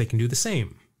address. They can do the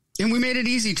same. And we made it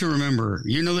easy to remember.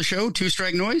 You know the show, Two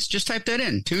Strike Noise? Just type that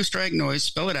in. Two Strike Noise,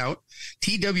 spell it out,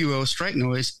 TWO Strike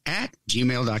Noise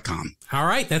 @gmail.com. All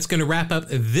right, that's going to wrap up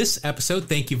this episode.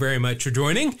 Thank you very much for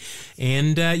joining.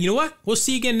 And you know what? We'll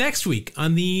see you again next week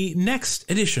on the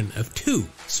next edition of Two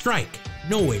Strike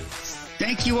Noise.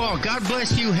 Thank you all. God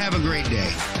bless you. Have a great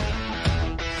day.